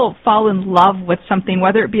 when people fall in love with something,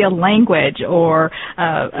 whether it be a language or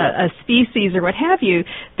a species or what have you,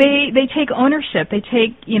 they take ownership. They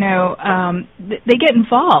take, they get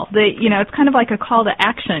involved. It's kind of like a call to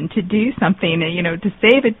action to do something, to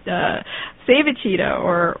save a cheetah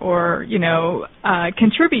or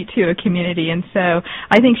contribute to a community. And so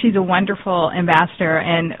I think she's a wonderful ambassador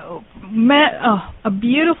and a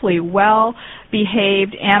beautifully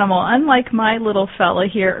well-behaved animal, unlike my little fella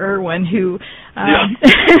here, Irwin, who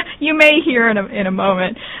you may hear in a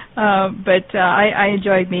moment. But I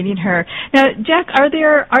enjoyed meeting her. Now, Jack, are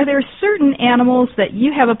there certain animals that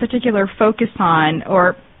you have a particular focus on,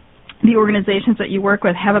 or the organizations that you work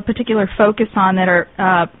with have a particular focus on that are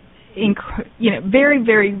very,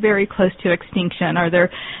 very, very close to extinction? Are there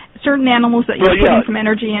certain animals that you're putting some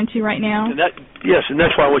energy into right now? Yes, and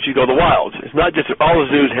that's why I want you to go to the wilds. It's not just all the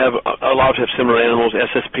zoos have similar animals.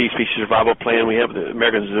 SSP, Species Survival Plan. We have the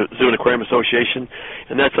American Zoo and Aquarium Association,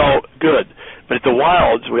 and that's all good. But at the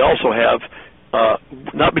wilds, we also have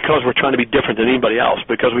not because we're trying to be different than anybody else,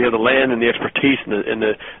 because we have the land and the expertise and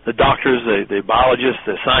the doctors, the biologists,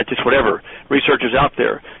 the scientists, whatever researchers out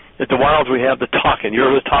there. At the wilds, we have the takin. You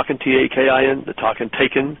heard of the takin, T-A-K-I-N, the takin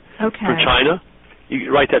taken from China? You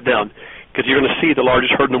write that down, because you're going to see the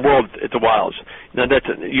largest herd in the world at the wilds. Now,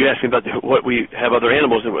 you asked me about what we have other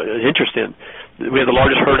animals that we're interested in. We have the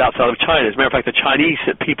largest herd outside of China. As a matter of fact, the Chinese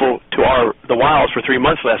sent people to the wilds for 3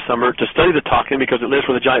 months last summer to study the takin because it lives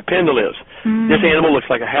where the giant panda lives. This animal looks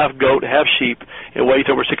like a half goat, half sheep, and weighs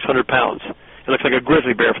over 600 pounds. It looks like a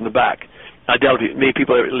grizzly bear from the back. I doubt if many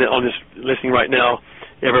people on this listening right now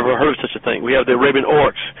have ever heard of such a thing. We have the Arabian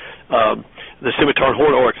oryx, the scimitar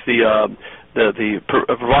horn oryx, the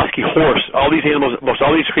Pavorsky horse. All these animals, most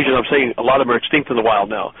all these creatures I'm saying, a lot of them are extinct in the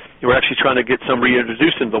wild now. And we're actually trying to get some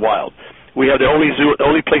reintroduced into the wild. We have the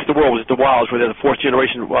only place in the world is the wilds where there's a 4th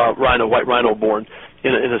generation white rhino born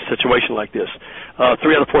in a situation like this. 3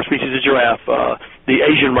 out of 4 species of giraffe, the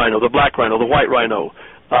Asian rhino, the black rhino, the white rhino,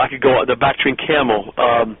 I could go the Bactrian camel,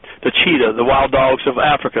 the cheetah, the wild dogs of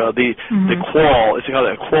Africa, the quoll. It's called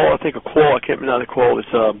a quoll. I think a quoll. I can't remember the quoll. It's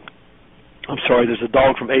I'm sorry. There's a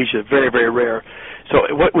dog from Asia, very, very rare.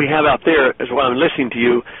 So what we have out there is what I'm listening to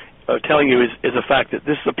you, telling you is the fact that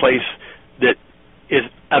this is a place that is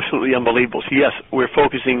absolutely unbelievable. So yes, we're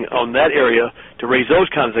focusing on that area to raise those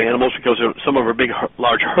kinds of animals because some of our big,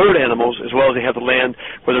 large herd animals, as well as they have the land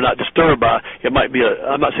where they're not disturbed by. It might be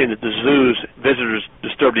I'm not saying that the zoos visitors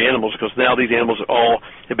disturb the animals, because now these animals all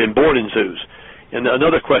have been born in zoos. And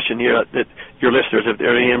another question here that your listeners, if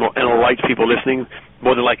there are any animal rights people listening,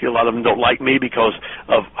 more than likely a lot of them don't like me because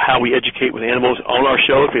of how we educate with animals on our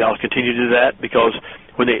show. I'll continue to do that, because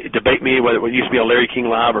when they debate me, whether it used to be on Larry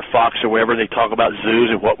King Live or Fox or wherever, they talk about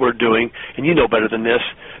zoos and what we're doing, and you know better than this.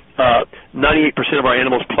 98% of our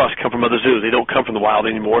animals plus come from other zoos. They don't come from the wild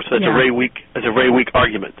anymore, so that's a very weak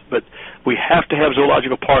argument. But we have to have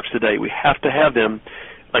zoological parks today. We have to have them.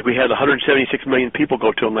 Like we had 176 million people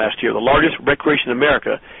go to them last year. The largest recreation in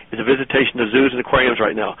America is a visitation to zoos and aquariums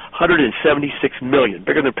right now. 176 million,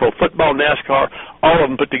 bigger than pro football, NASCAR, all of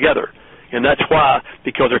them put together. And that's why,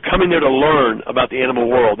 because they're coming there to learn about the animal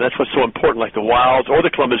world. That's what's so important, like the Wilds or the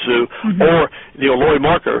Columbus Zoo or Lori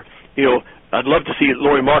Marker. I'd love to see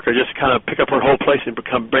Lori Marker just kind of pick up her whole place and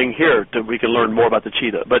bring here so we can learn more about the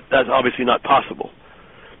cheetah. But that's obviously not possible.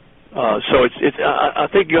 So I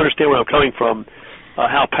think you understand where I'm coming from.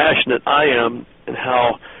 How passionate I am, and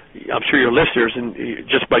how I'm sure your listeners, and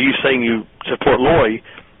just by you saying you support Lori,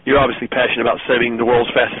 you're obviously passionate about saving the world's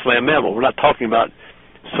fastest land mammal. We're not talking about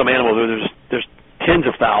some animal where there's tens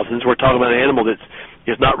of thousands. We're talking about an animal that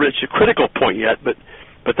is not reached a critical point yet, but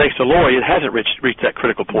thanks to Lori, it hasn't reached that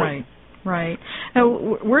critical point. Right.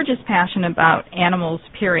 No, we're just passionate about animals,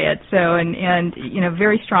 period. So, and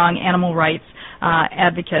very strong animal rights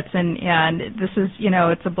advocates, and this is,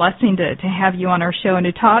 it's a blessing to have you on our show and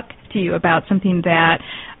to talk to you about something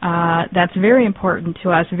that's very important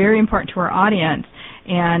to us, very important to our audience,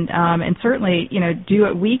 and certainly, do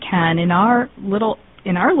what we can in our little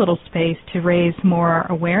space to raise more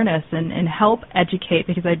awareness and help educate,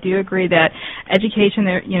 because I do agree that education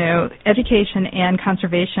and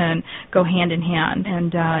conservation go hand in hand,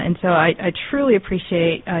 and so I truly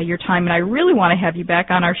appreciate your time, and I really want to have you back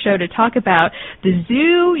on our show to talk about the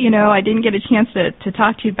zoo. I didn't get a chance to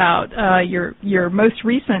talk to you about your most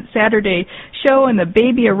recent Saturday show and the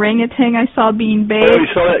baby orangutan I saw being bathed. Oh, you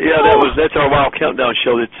saw that? Yeah, that's our Wild Countdown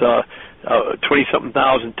show. That's 20-something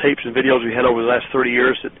thousand tapes and videos we had over the last 30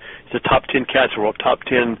 years. It's the top 10 cats in the world, top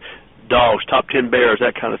 10 dogs, top 10 bears,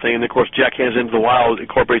 that kind of thing. And, of course, Jack Hanna's Into the Wild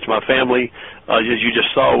incorporates my family, as you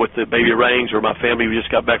just saw with the baby orangs, or my family. We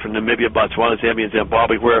just got back from Namibia, Botswana, Zambia, and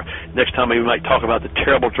Zimbabwe, where next time we might talk about the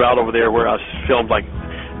terrible drought over there, where I filmed like,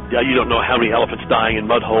 you don't know how many elephants dying in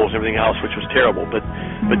mud holes and everything else, which was terrible. But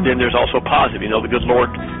then there's also positive. The good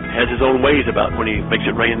Lord has his own ways about when he makes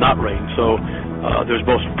it rain and not rain. So there's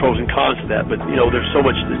both pros and cons to that. But, there's so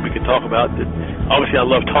much that we can talk about. That obviously I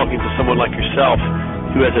love talking to someone like yourself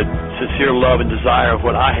who has a sincere love and desire of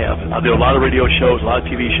what I have. I do a lot of radio shows, a lot of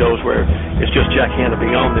TV shows where it's just Jack Hanna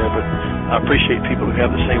being on there. But I appreciate people who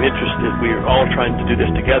have the same interest, that we are all trying to do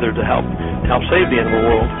this together to help save the animal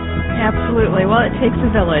world. Absolutely. Well, it takes a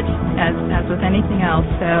village, as with anything else.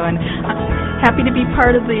 So, and happy to be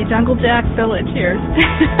part of the Jungle Jack village here.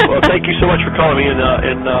 Well, thank you so much for calling me, and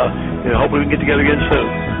hopefully we can get together again soon.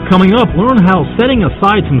 Coming up, learn how setting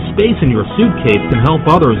aside some space in your suitcase can help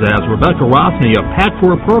others, as Rebecca Rosny of Pack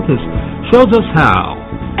for a Purpose shows us how.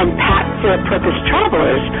 And Pack for a Purpose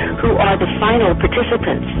travelers, who are the final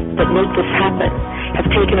participants that make this happen, have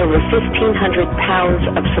taken over 1,500 pounds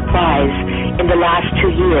of supplies in the last 2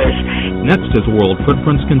 years. Next as World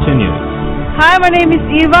Footprints continue. Hi, my name is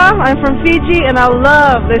Eva. I'm from Fiji, and I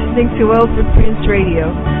love listening to World Footprints Radio.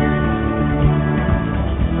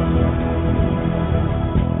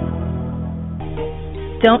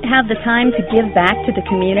 Don't have the time to give back to the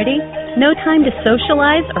community? No time to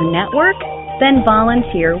socialize or network? Then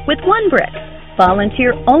volunteer with OneBrick.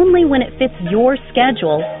 Volunteer only when it fits your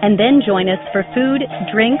schedule, and then join us for food,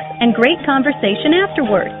 drinks, and great conversation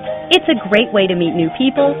afterward. It's a great way to meet new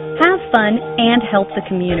people, have fun, and help the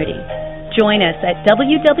community. Join us at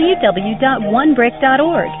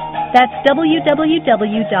www.onebrick.org. That's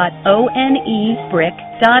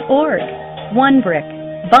www.onebrick.org. OneBrick.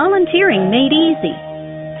 Volunteering made easy.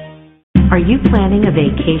 Are you planning a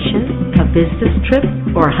vacation, a business trip,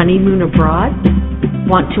 or a honeymoon abroad?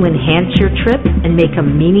 Want to enhance your trip and make a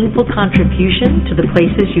meaningful contribution to the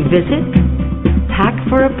places you visit?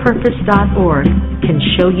 PackForAPurpose.org can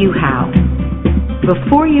show you how.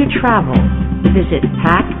 Before you travel, Visit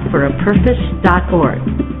packforapurpose.org.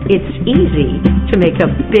 It's easy to make a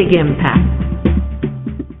big impact.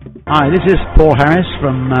 Hi, this is Paul Harris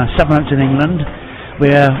from Sevenoaks in England.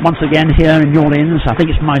 We're once again here in New Orleans. I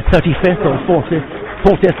think it's my 35th or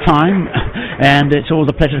 40th time, and it's always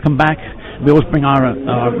a pleasure to come back. We always bring our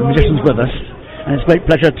musicians with us, and it's a great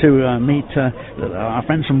pleasure to meet our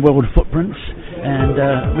friends from World Footprints, and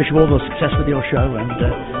wish you all the success with your show, and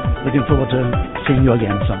looking forward to seeing you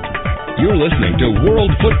again sometime. You're listening to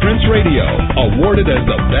World Footprints Radio, awarded as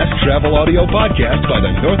the best travel audio podcast by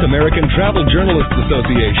the North American Travel Journalists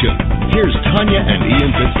Association. Here's Tanya and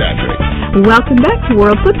Ian Fitzpatrick. Welcome back to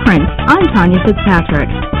World Footprints. I'm Tanya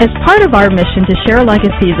Fitzpatrick. As part of our mission to share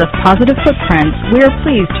legacies of positive footprints, we are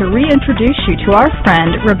pleased to reintroduce you to our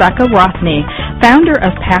friend Rebecca Rothney, founder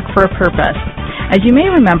of Pack for a Purpose. As you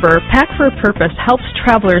may remember, Pack for a Purpose helps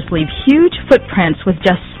travelers leave huge footprints with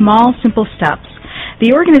just small, simple steps.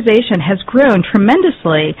 The organization has grown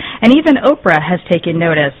tremendously, and even Oprah has taken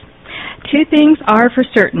notice. Two things are for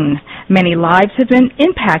certain. Many lives have been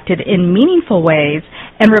impacted in meaningful ways,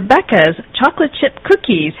 and Rebecca's chocolate chip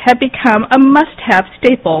cookies have become a must-have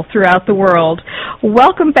staple throughout the world.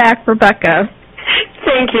 Welcome back, Rebecca.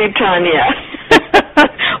 Thank you, Tanya.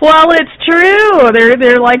 Well, it's true.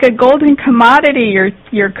 They're like a golden commodity,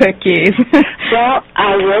 your cookies. Well,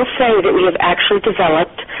 I will say that we have actually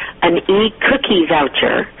developed an e-cookie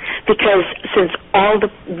voucher, because since all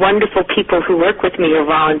the wonderful people who work with me are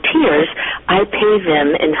volunteers, I pay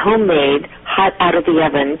them in homemade, hot out of the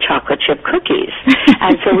oven chocolate chip cookies.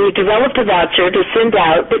 And so we developed a voucher to send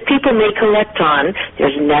out that people may collect on.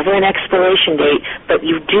 There's never an expiration date, but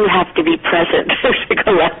you do have to be present to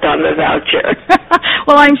collect on the voucher.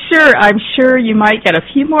 Well, I'm sure you might get a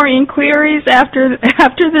few more inquiries after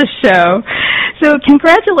this show. So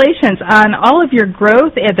congratulations on all of your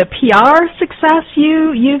growth and the PR success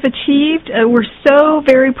you've achieved. We're so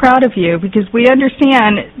very proud of you, because we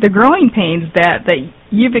understand the growing pains that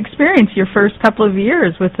you've experienced your first couple of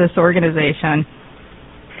years with this organization.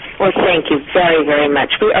 Well, thank you very, very much.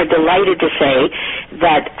 We are delighted to say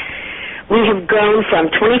that we have grown from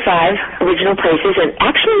 25 original places, and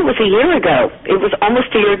actually it was a year ago. It was almost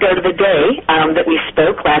a year ago to the day that we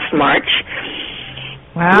spoke last March.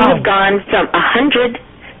 Wow. We have gone from 100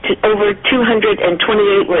 to over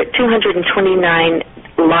 228. We're at 229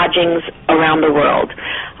 lodgings around the world.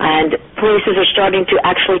 And places are starting to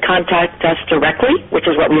actually contact us directly, which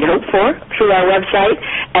is what we'd hoped for, through our website,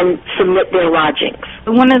 and submit their lodgings.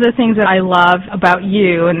 One of the things that I love about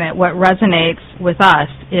you, and that what resonates with us,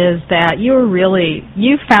 is that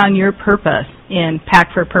you found your purpose in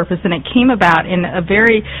Pack for a Purpose, and it came about in a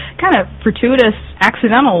very kind of fortuitous,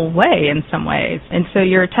 accidental way in some ways. And so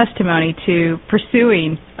you're a testimony to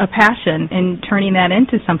pursuing a passion and turning that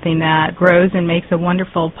into something that grows and makes a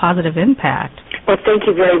wonderful, positive impact. Well, thank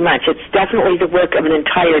you very much. It's definitely the work of an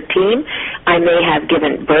entire team. I may have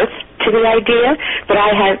given birth to the idea, but I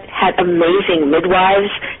have had amazing midwives,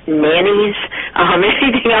 nannies,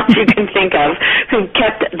 anything else you can think of, who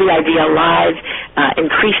kept the idea alive,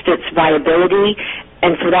 increased its viability,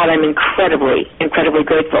 and for that I'm incredibly, incredibly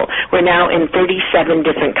grateful. We're now in 37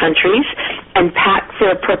 different countries, and Pack for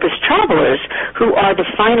a Purpose travelers, who are the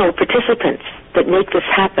final participants that make this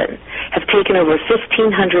happen, have taken over 1,500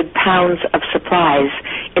 pounds of supplies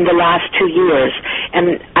in the last 2 years.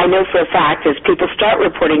 And I know for a fact, as people start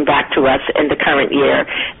reporting back to us in the current year,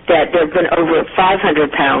 that there have been over 500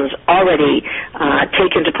 pounds already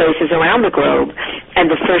taken to places around the globe in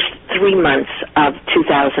the first 3 months of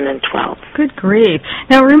 2012. Good grief.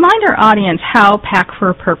 Now remind our audience how Pack for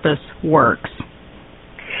a Purpose works.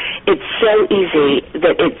 It's so easy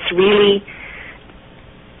that it's really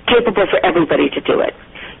capable for everybody to do it.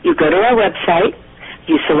 You go to our website,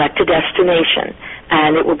 you select a destination,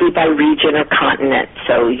 and it will be by region or continent.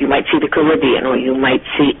 So you might see the Caribbean, or you might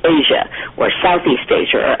see Asia, or Southeast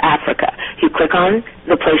Asia, or Africa. You click on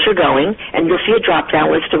the place you're going, and you'll see a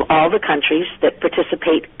drop-down list of all the countries that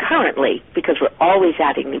participate currently, because we're always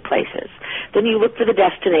adding new places. Then you look for the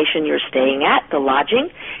destination you're staying at, the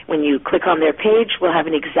lodging. When you click on their page, we'll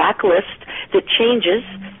have an exact list that changes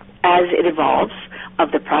as it evolves, of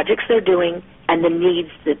the projects they're doing and the needs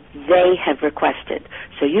that they have requested.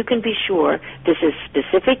 So you can be sure this is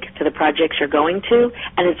specific to the projects you're going to,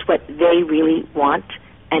 and it's what they really want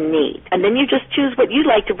and need. And then you just choose what you'd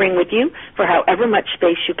like to bring with you for however much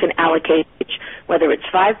space you can allocate, whether it's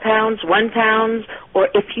 5 pounds, 1 pound, or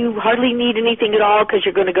if you hardly need anything at all because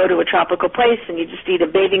you're going to go to a tropical place and you just need a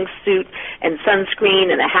bathing suit and sunscreen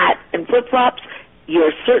and a hat and flip-flops,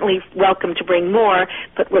 you're certainly welcome to bring more,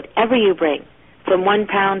 but whatever you bring, from 1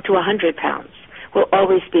 pound to 100 pounds, will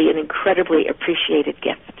always be an incredibly appreciated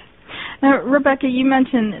gift. Now, Rebecca, you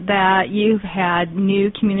mentioned that you've had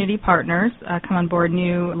new community partners come on board,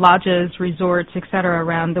 new lodges, resorts, et cetera,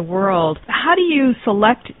 around the world. How do you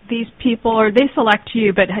select these people, or they select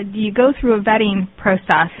you, but do you go through a vetting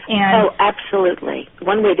process? Oh, absolutely.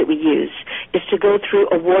 One way that we use is to go through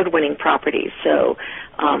award-winning properties. So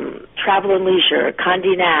Travel and Leisure,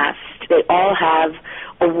 Condé Nast, they all have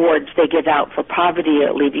awards they give out for poverty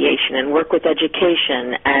alleviation and work with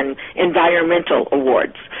education and environmental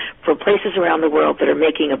awards for places around the world that are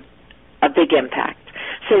making a big impact.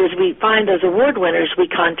 So as we find those award winners, we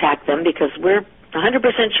contact them because we're 100%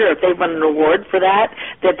 sure if they've won an award for that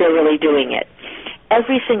they're really doing it.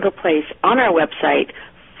 Every single place on our website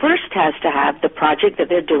first has to have the project that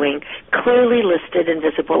they're doing clearly listed and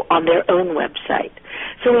visible on their own website.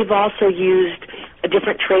 So we've also used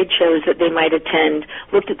different trade shows that they might attend,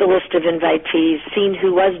 looked at the list of invitees, seen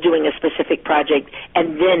who was doing a specific project,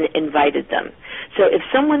 and then invited them. So if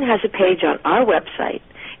someone has a page on our website,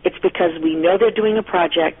 it's because we know they're doing a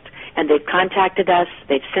project, and they've contacted us,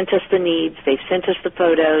 they've sent us the needs, they've sent us the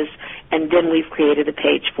photos, and then we've created a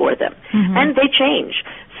page for them. Mm-hmm. And they change.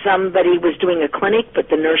 Somebody was doing a clinic, but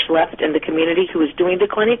the nurse left in the community who was doing the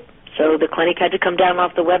clinic, so the clinic had to come down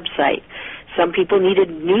off the website. Some people needed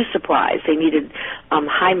new supplies. They needed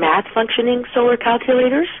high math functioning solar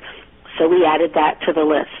calculators, so we added that to the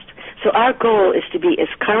list. So our goal is to be as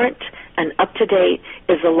current and up-to-date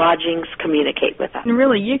as the lodgings communicate with us. And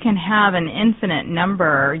really, you can have an infinite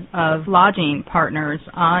number of lodging partners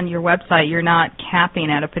on your website. You're not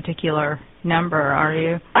capping at a particular number, are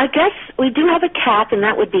you? I guess we do have a cap, and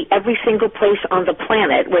that would be every single place on the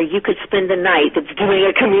planet where you could spend a night that's doing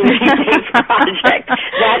a community-based project.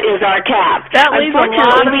 That is our cap. That leaves a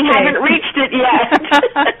lot of we haven't reached it yet.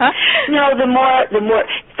 No, the more.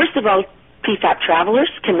 First of all, PFAP travelers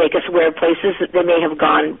can make us aware of places that they may have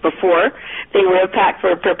gone before. They were a Pack for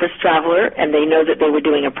a Purpose traveler, and they know that they were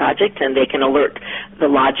doing a project, and they can alert the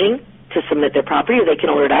lodging to submit their property, or they can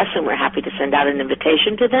alert us, and we're happy to send out an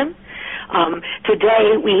invitation to them.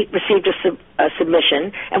 Today, we received a submission,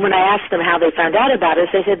 and when I asked them how they found out about us,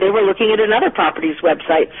 they said they were looking at another property's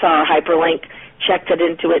website, saw a hyperlink, checked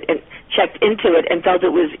into it, and felt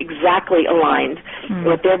it was exactly aligned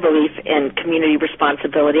with their belief in community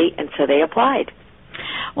responsibility, and so they applied.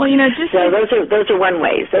 Well, so those are one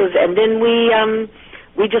ways. And then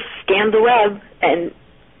we just scan the web and,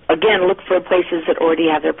 again, look for places that already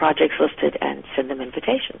have their projects listed and send them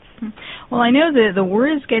invitations. Well, I know that the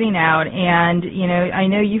word is getting out, and I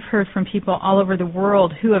know you've heard from people all over the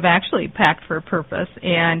world who have actually packed for a purpose,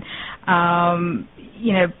 and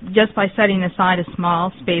just by setting aside a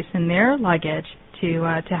small space in their luggage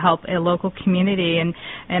to help a local community, and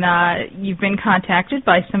you've been contacted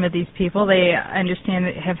by some of these people. They understand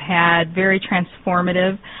that have had very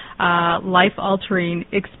transformative, life-altering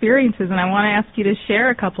experiences, and I want to ask you to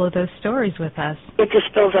share a couple of those stories with us. It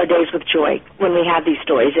just fills our days with joy when we have these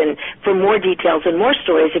stories, and for more details and more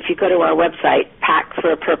stories, if you go to our website,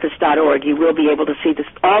 packforapurpose.org, you will be able to see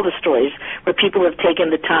all the stories where people have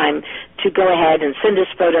taken the time to go ahead and send us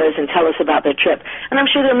photos and tell us about their trip. And I'm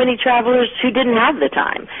sure there are many travelers who didn't have the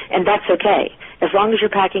time, and that's okay. As long as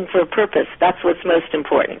you're packing for a purpose, that's what's most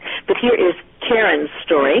important. But here is Karen's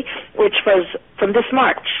story, which was from this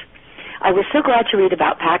March. I was so glad to read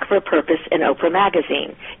about Pack for a Purpose in Oprah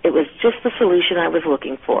magazine. It was just the solution I was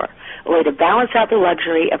looking for, a way to balance out the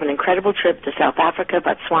luxury of an incredible trip to South Africa,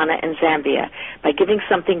 Botswana, and Zambia by giving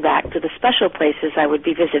something back to the special places I would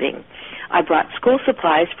be visiting. I brought school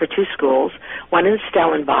supplies for 2 schools, one in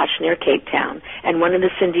Stellenbosch near Cape Town, and one in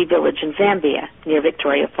the Sindi village in Zambia near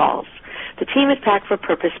Victoria Falls. The team at Pack for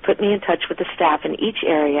Purpose put me in touch with the staff in each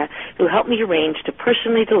area who helped me arrange to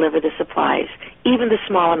personally deliver the supplies, even the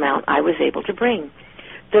small amount I was able to bring.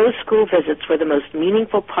 Those school visits were the most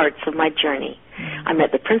meaningful parts of my journey. I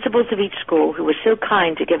met the principals of each school who were so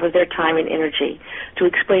kind to give of their time and energy to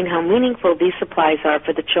explain how meaningful these supplies are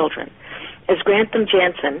for the children. As Grantham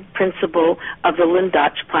Jansen, principal of the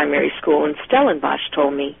Lindach Primary School in Stellenbosch,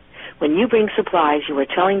 told me, when you bring supplies, you are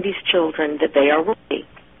telling these children that they are worthy.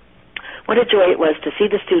 What a joy it was to see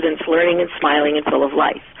the students learning and smiling and full of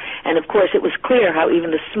life. And, of course, it was clear how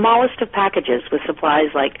even the smallest of packages with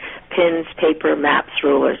supplies like pens, paper, maps,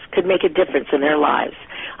 rulers could make a difference in their lives.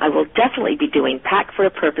 I will definitely be doing Pack for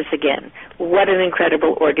a Purpose again. What an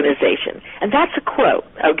incredible organization. And that's a quote,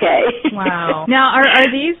 okay? Wow. Now, are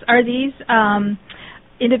these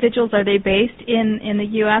individuals, are they based in the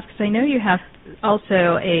U.S.? Because I know you have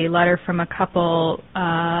also a letter from a couple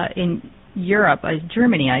in Europe,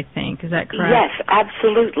 Germany, I think. Is that correct? Yes,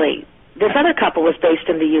 absolutely. this other couple was based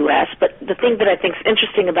in the U.S., but the thing that I think is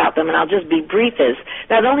interesting about them, and I'll just be brief, is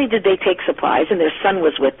not only did they take supplies, and their son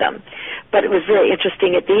was with them, but it was very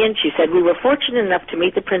interesting at the end. She said, "We were fortunate enough to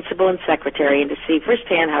meet the principal and secretary and to see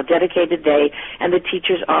firsthand how dedicated they and the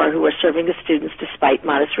teachers are who are serving the students despite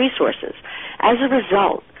modest resources. As a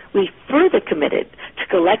result, we further committed to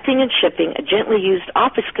collecting and shipping a gently used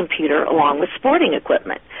office computer along with sporting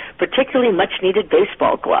equipment, particularly much-needed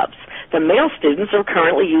baseball gloves. The male students are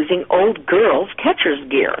currently using old girls' catcher's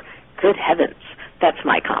gear." Good heavens. That's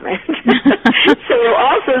my comment. So we'll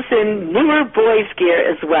also send newer boys' gear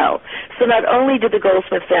as well. So not only did the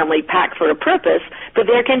Goldsmith family pack for a purpose, but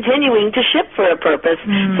they're continuing to ship for a purpose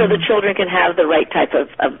so the children can have the right type of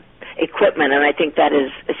equipment. And I think that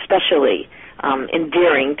is especially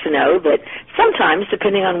endearing to know that sometimes,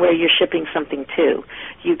 depending on where you're shipping something to,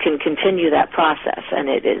 you can continue that process, and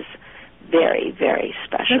it is very, very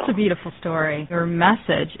special. That's a beautiful story. Your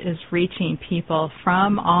message is reaching people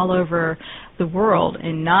from all over the world,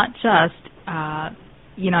 and not just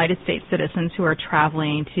United States citizens who are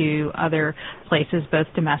traveling to other places, both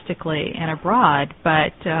domestically and abroad.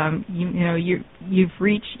 But you're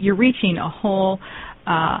reaching a whole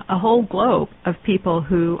globe of people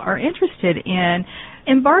who are interested in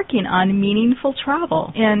embarking on meaningful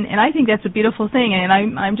travel, and I think that's a beautiful thing. And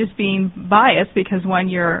I'm just being biased because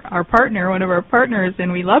you're our partner, one of our partners,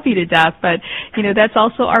 and we love you to death. But that's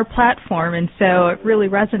also our platform, and so it really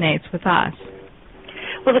resonates with us.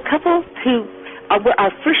 Well, the couple who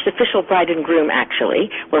our first official bride and groom,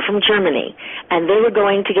 actually, were from Germany, and they were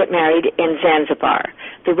going to get married in Zanzibar.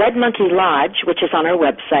 The Red Monkey Lodge, which is on our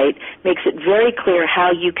website, makes it very clear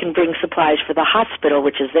how you can bring supplies for the hospital,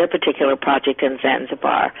 which is their particular project in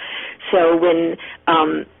Zanzibar. So when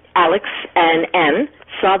Alex and Ann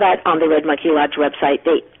saw that on the Red Monkey Lodge website,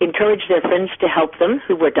 they encouraged their friends to help them,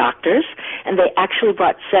 who were doctors, and they actually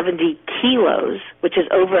brought 70 kilos, which is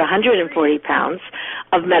over 140 pounds,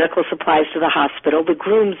 of medical supplies to the hospital. The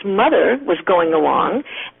groom's mother was going along,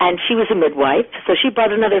 and she was a midwife, so she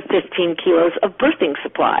brought another 15 kilos of birthing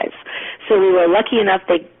supplies. So we were lucky enough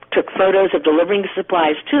they took photos of delivering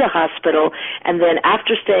supplies to the hospital, and then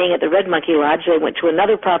after staying at the Red Monkey Lodge, they went to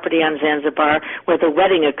another property on Zanzibar where the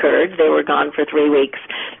wedding occurred. They were gone for 3 weeks,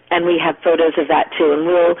 and we have photos of that too, and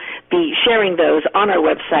we'll be sharing those on our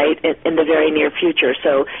website in the very near future.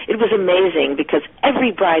 So it was amazing because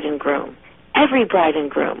every bride and groom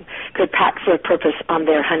could pack for a purpose on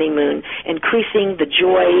their honeymoon, increasing the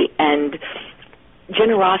joy and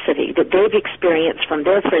generosity that they've experienced from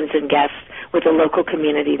their friends and guests with the local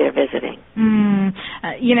community they're visiting.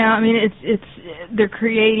 They're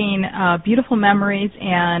creating beautiful memories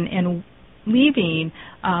and leaving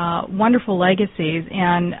wonderful legacies.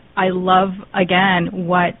 And I love, again,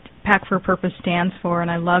 what Pack for a Purpose stands for,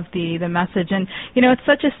 and I love the message. And, it's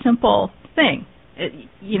such a simple thing,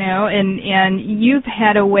 and you've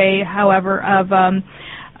had a way, however, of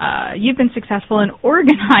you've been successful in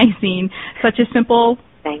organizing such a simple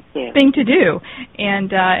thing to do,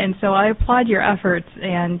 and so I applaud your efforts.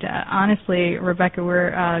 And honestly, Rebecca,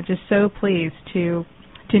 we're just so pleased to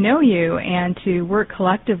know you and to work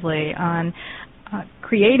collectively on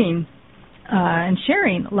creating and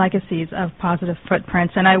sharing legacies of positive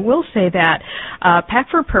footprints. And I will say that Pack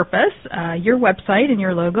for a Purpose, your website and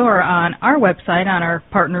your logo are on our website, on our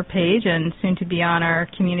partner page, and soon to be on our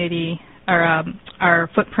community, our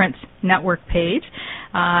Footprints Network page.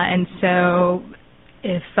 And so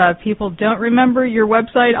if people don't remember your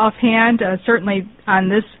website offhand, certainly on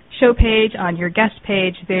this show page, on your guest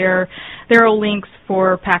page, there are links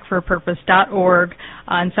for packforapurpose.org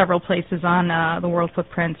in several places on the World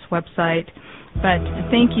Footprints website. But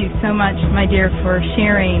thank you so much, my dear, for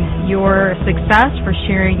sharing your success, for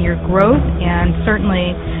sharing your growth, and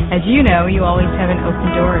certainly, as you know, you always have an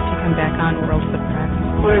open door to come back on World Footprints.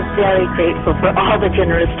 We're very grateful for all the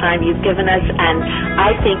generous time you've given us, and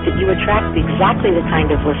I think that you attract exactly the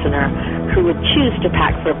kind of listener who would choose to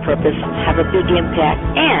pack for a purpose, have a big impact,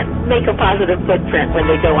 and make a positive footprint when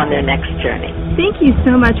they go on their next journey. Thank you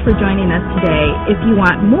so much for joining us today. If you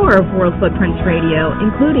want more of World Footprints Radio,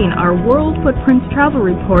 including our World Footprints Travel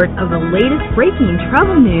Report of the latest breaking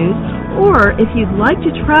travel news, or if you'd like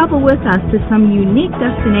to travel with us to some unique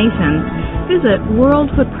destinations, visit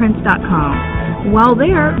worldfootprints.com. While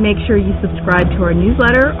there, make sure you subscribe to our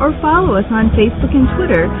newsletter or follow us on Facebook and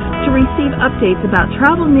Twitter to receive updates about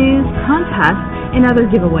travel news, contests, and other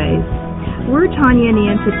giveaways. We're Tanya and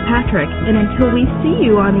Ian Fitzpatrick, and until we see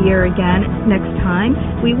you on the air again next time,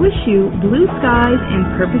 we wish you blue skies and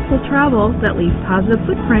purposeful travel that leaves positive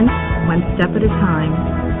footprints one step at a time.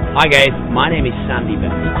 Hi guys, my name is Sandy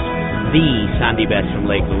Best, the Sandy Best from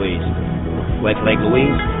Lake Louise. Avec Lake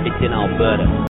Louise, it's in Alberta.